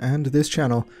video and this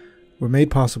channel were made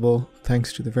possible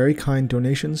thanks to the very kind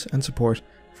donations and support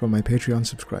from my Patreon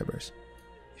subscribers.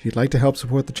 If you'd like to help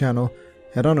support the channel,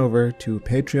 head on over to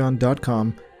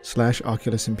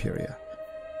patreon.com/Oculus Imperia.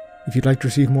 If you'd like to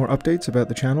receive more updates about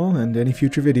the channel and any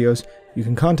future videos, you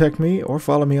can contact me or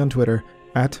follow me on Twitter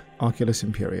 @Oculus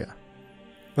Imperia.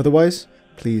 Otherwise,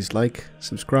 please like,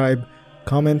 subscribe,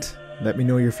 comment, let me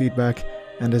know your feedback,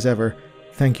 and as ever,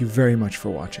 thank you very much for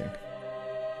watching.